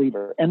Skeptic to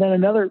Believer. And then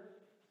another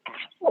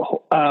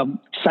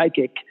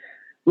psychic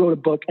wrote a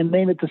book and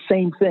named it the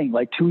same thing,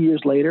 like 2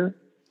 years later.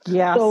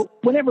 Yeah. So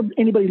whenever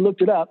anybody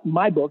looked it up,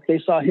 my book,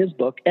 they saw his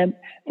book, and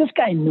this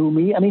guy knew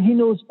me. I mean, he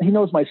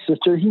knows my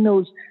sister. He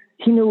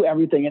knew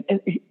everything. And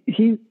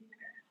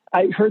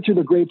I heard through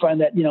the grapevine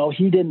that,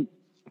 he didn't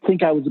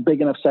think I was a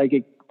big enough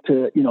psychic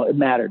to, it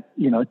mattered.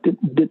 He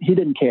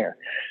didn't care.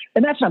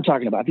 And that's what I'm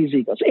talking about, these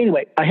egos.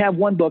 Anyway, I have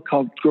one book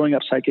called Growing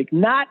Up Psychic,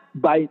 not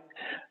by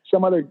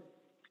some other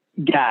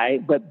guy,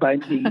 but by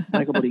me,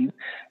 Michael Bodine.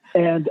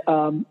 And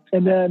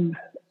then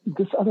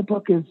this other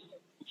book is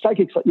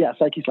Psychic's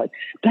Life.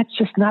 That's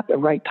just not the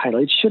right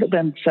title. It should have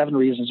been 7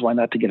 Reasons Why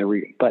Not to Get a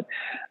Reading. But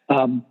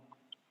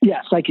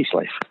Psychic's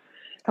Life.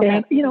 Okay.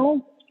 And,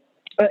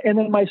 and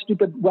then my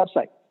stupid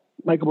website,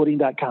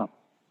 michaelbodine.com.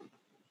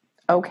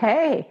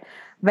 Okay.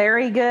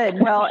 Very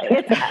good. Well,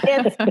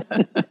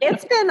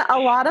 it's been a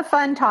lot of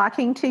fun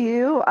talking to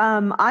you.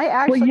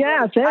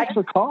 Thanks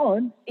for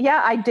calling.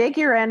 Yeah, I dig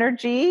your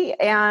energy,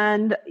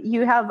 and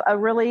you have a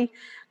really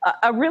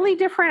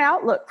different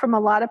outlook from a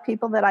lot of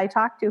people that I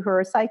talk to who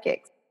are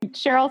psychics.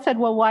 Cheryl said,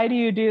 "Well, why do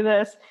you do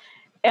this?"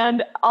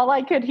 And all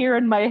I could hear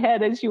in my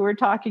head as you were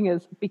talking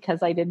is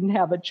because I didn't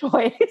have a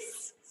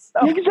choice.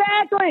 So.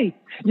 Exactly.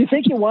 You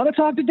think you want to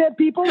talk to dead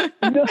people?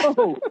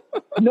 No.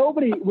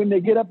 Nobody, when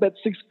they get up at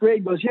 6th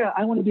grade, goes, "Yeah,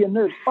 I want to be a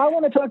nurse. I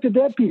want to talk to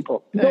dead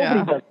people."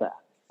 Nobody does that.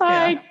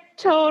 I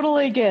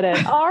totally get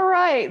it. All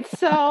right.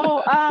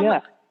 So,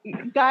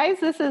 guys,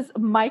 this is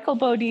Michael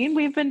Bodine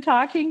we've been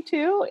talking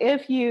to.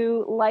 If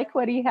you like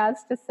what he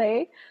has to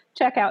say,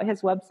 check out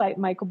his website,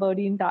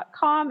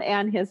 michaelbodine.com,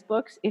 and his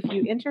books. If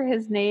you enter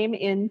his name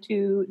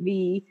into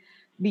the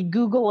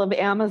Google of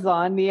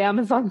Amazon, the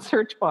Amazon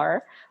search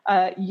bar,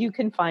 you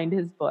can find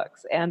his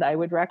books. And I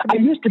would recommend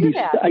they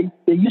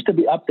used to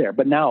be up there,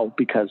 but now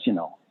because,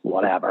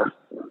 whatever.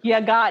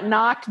 You got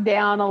knocked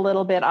down a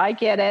little bit. I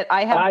get it.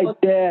 I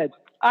did.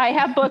 I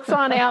have books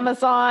on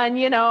Amazon.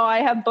 I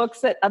have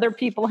books that other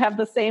people have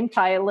the same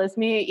title as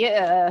me.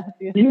 Yeah.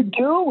 You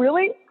do?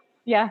 Really?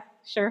 Yeah,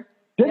 sure.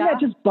 Didn't that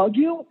just bug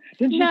you?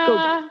 Didn't you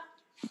go...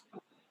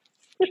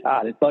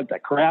 God, it bugged the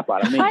crap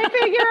out of me. I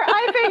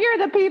figure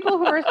the people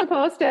who are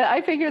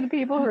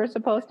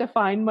supposed to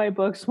find my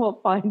books will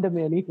find them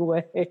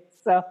anyway.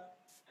 So.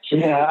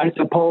 Yeah, I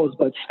suppose,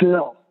 but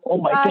still. Oh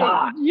my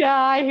God. Yeah,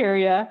 I hear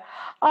you.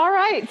 All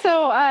right.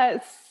 So,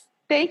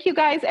 thank you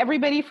guys,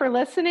 everybody, for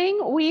listening.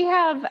 We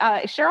have,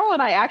 Cheryl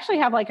and I actually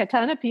have like a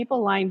ton of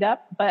people lined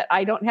up, but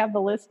I don't have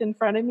the list in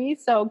front of me.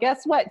 So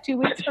guess what? 2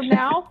 weeks from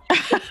now,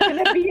 it's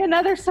going to be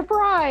another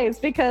surprise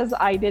because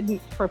I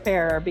didn't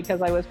prepare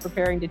because I was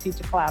preparing to teach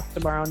a class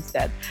tomorrow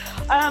instead.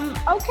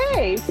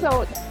 Okay.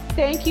 So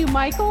thank you,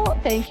 Michael.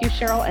 Thank you,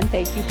 Cheryl. And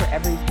thank you for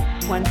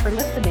everyone for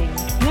listening.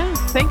 Yeah.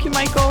 Thank you,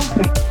 Michael.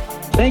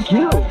 Thank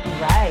you.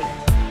 Right.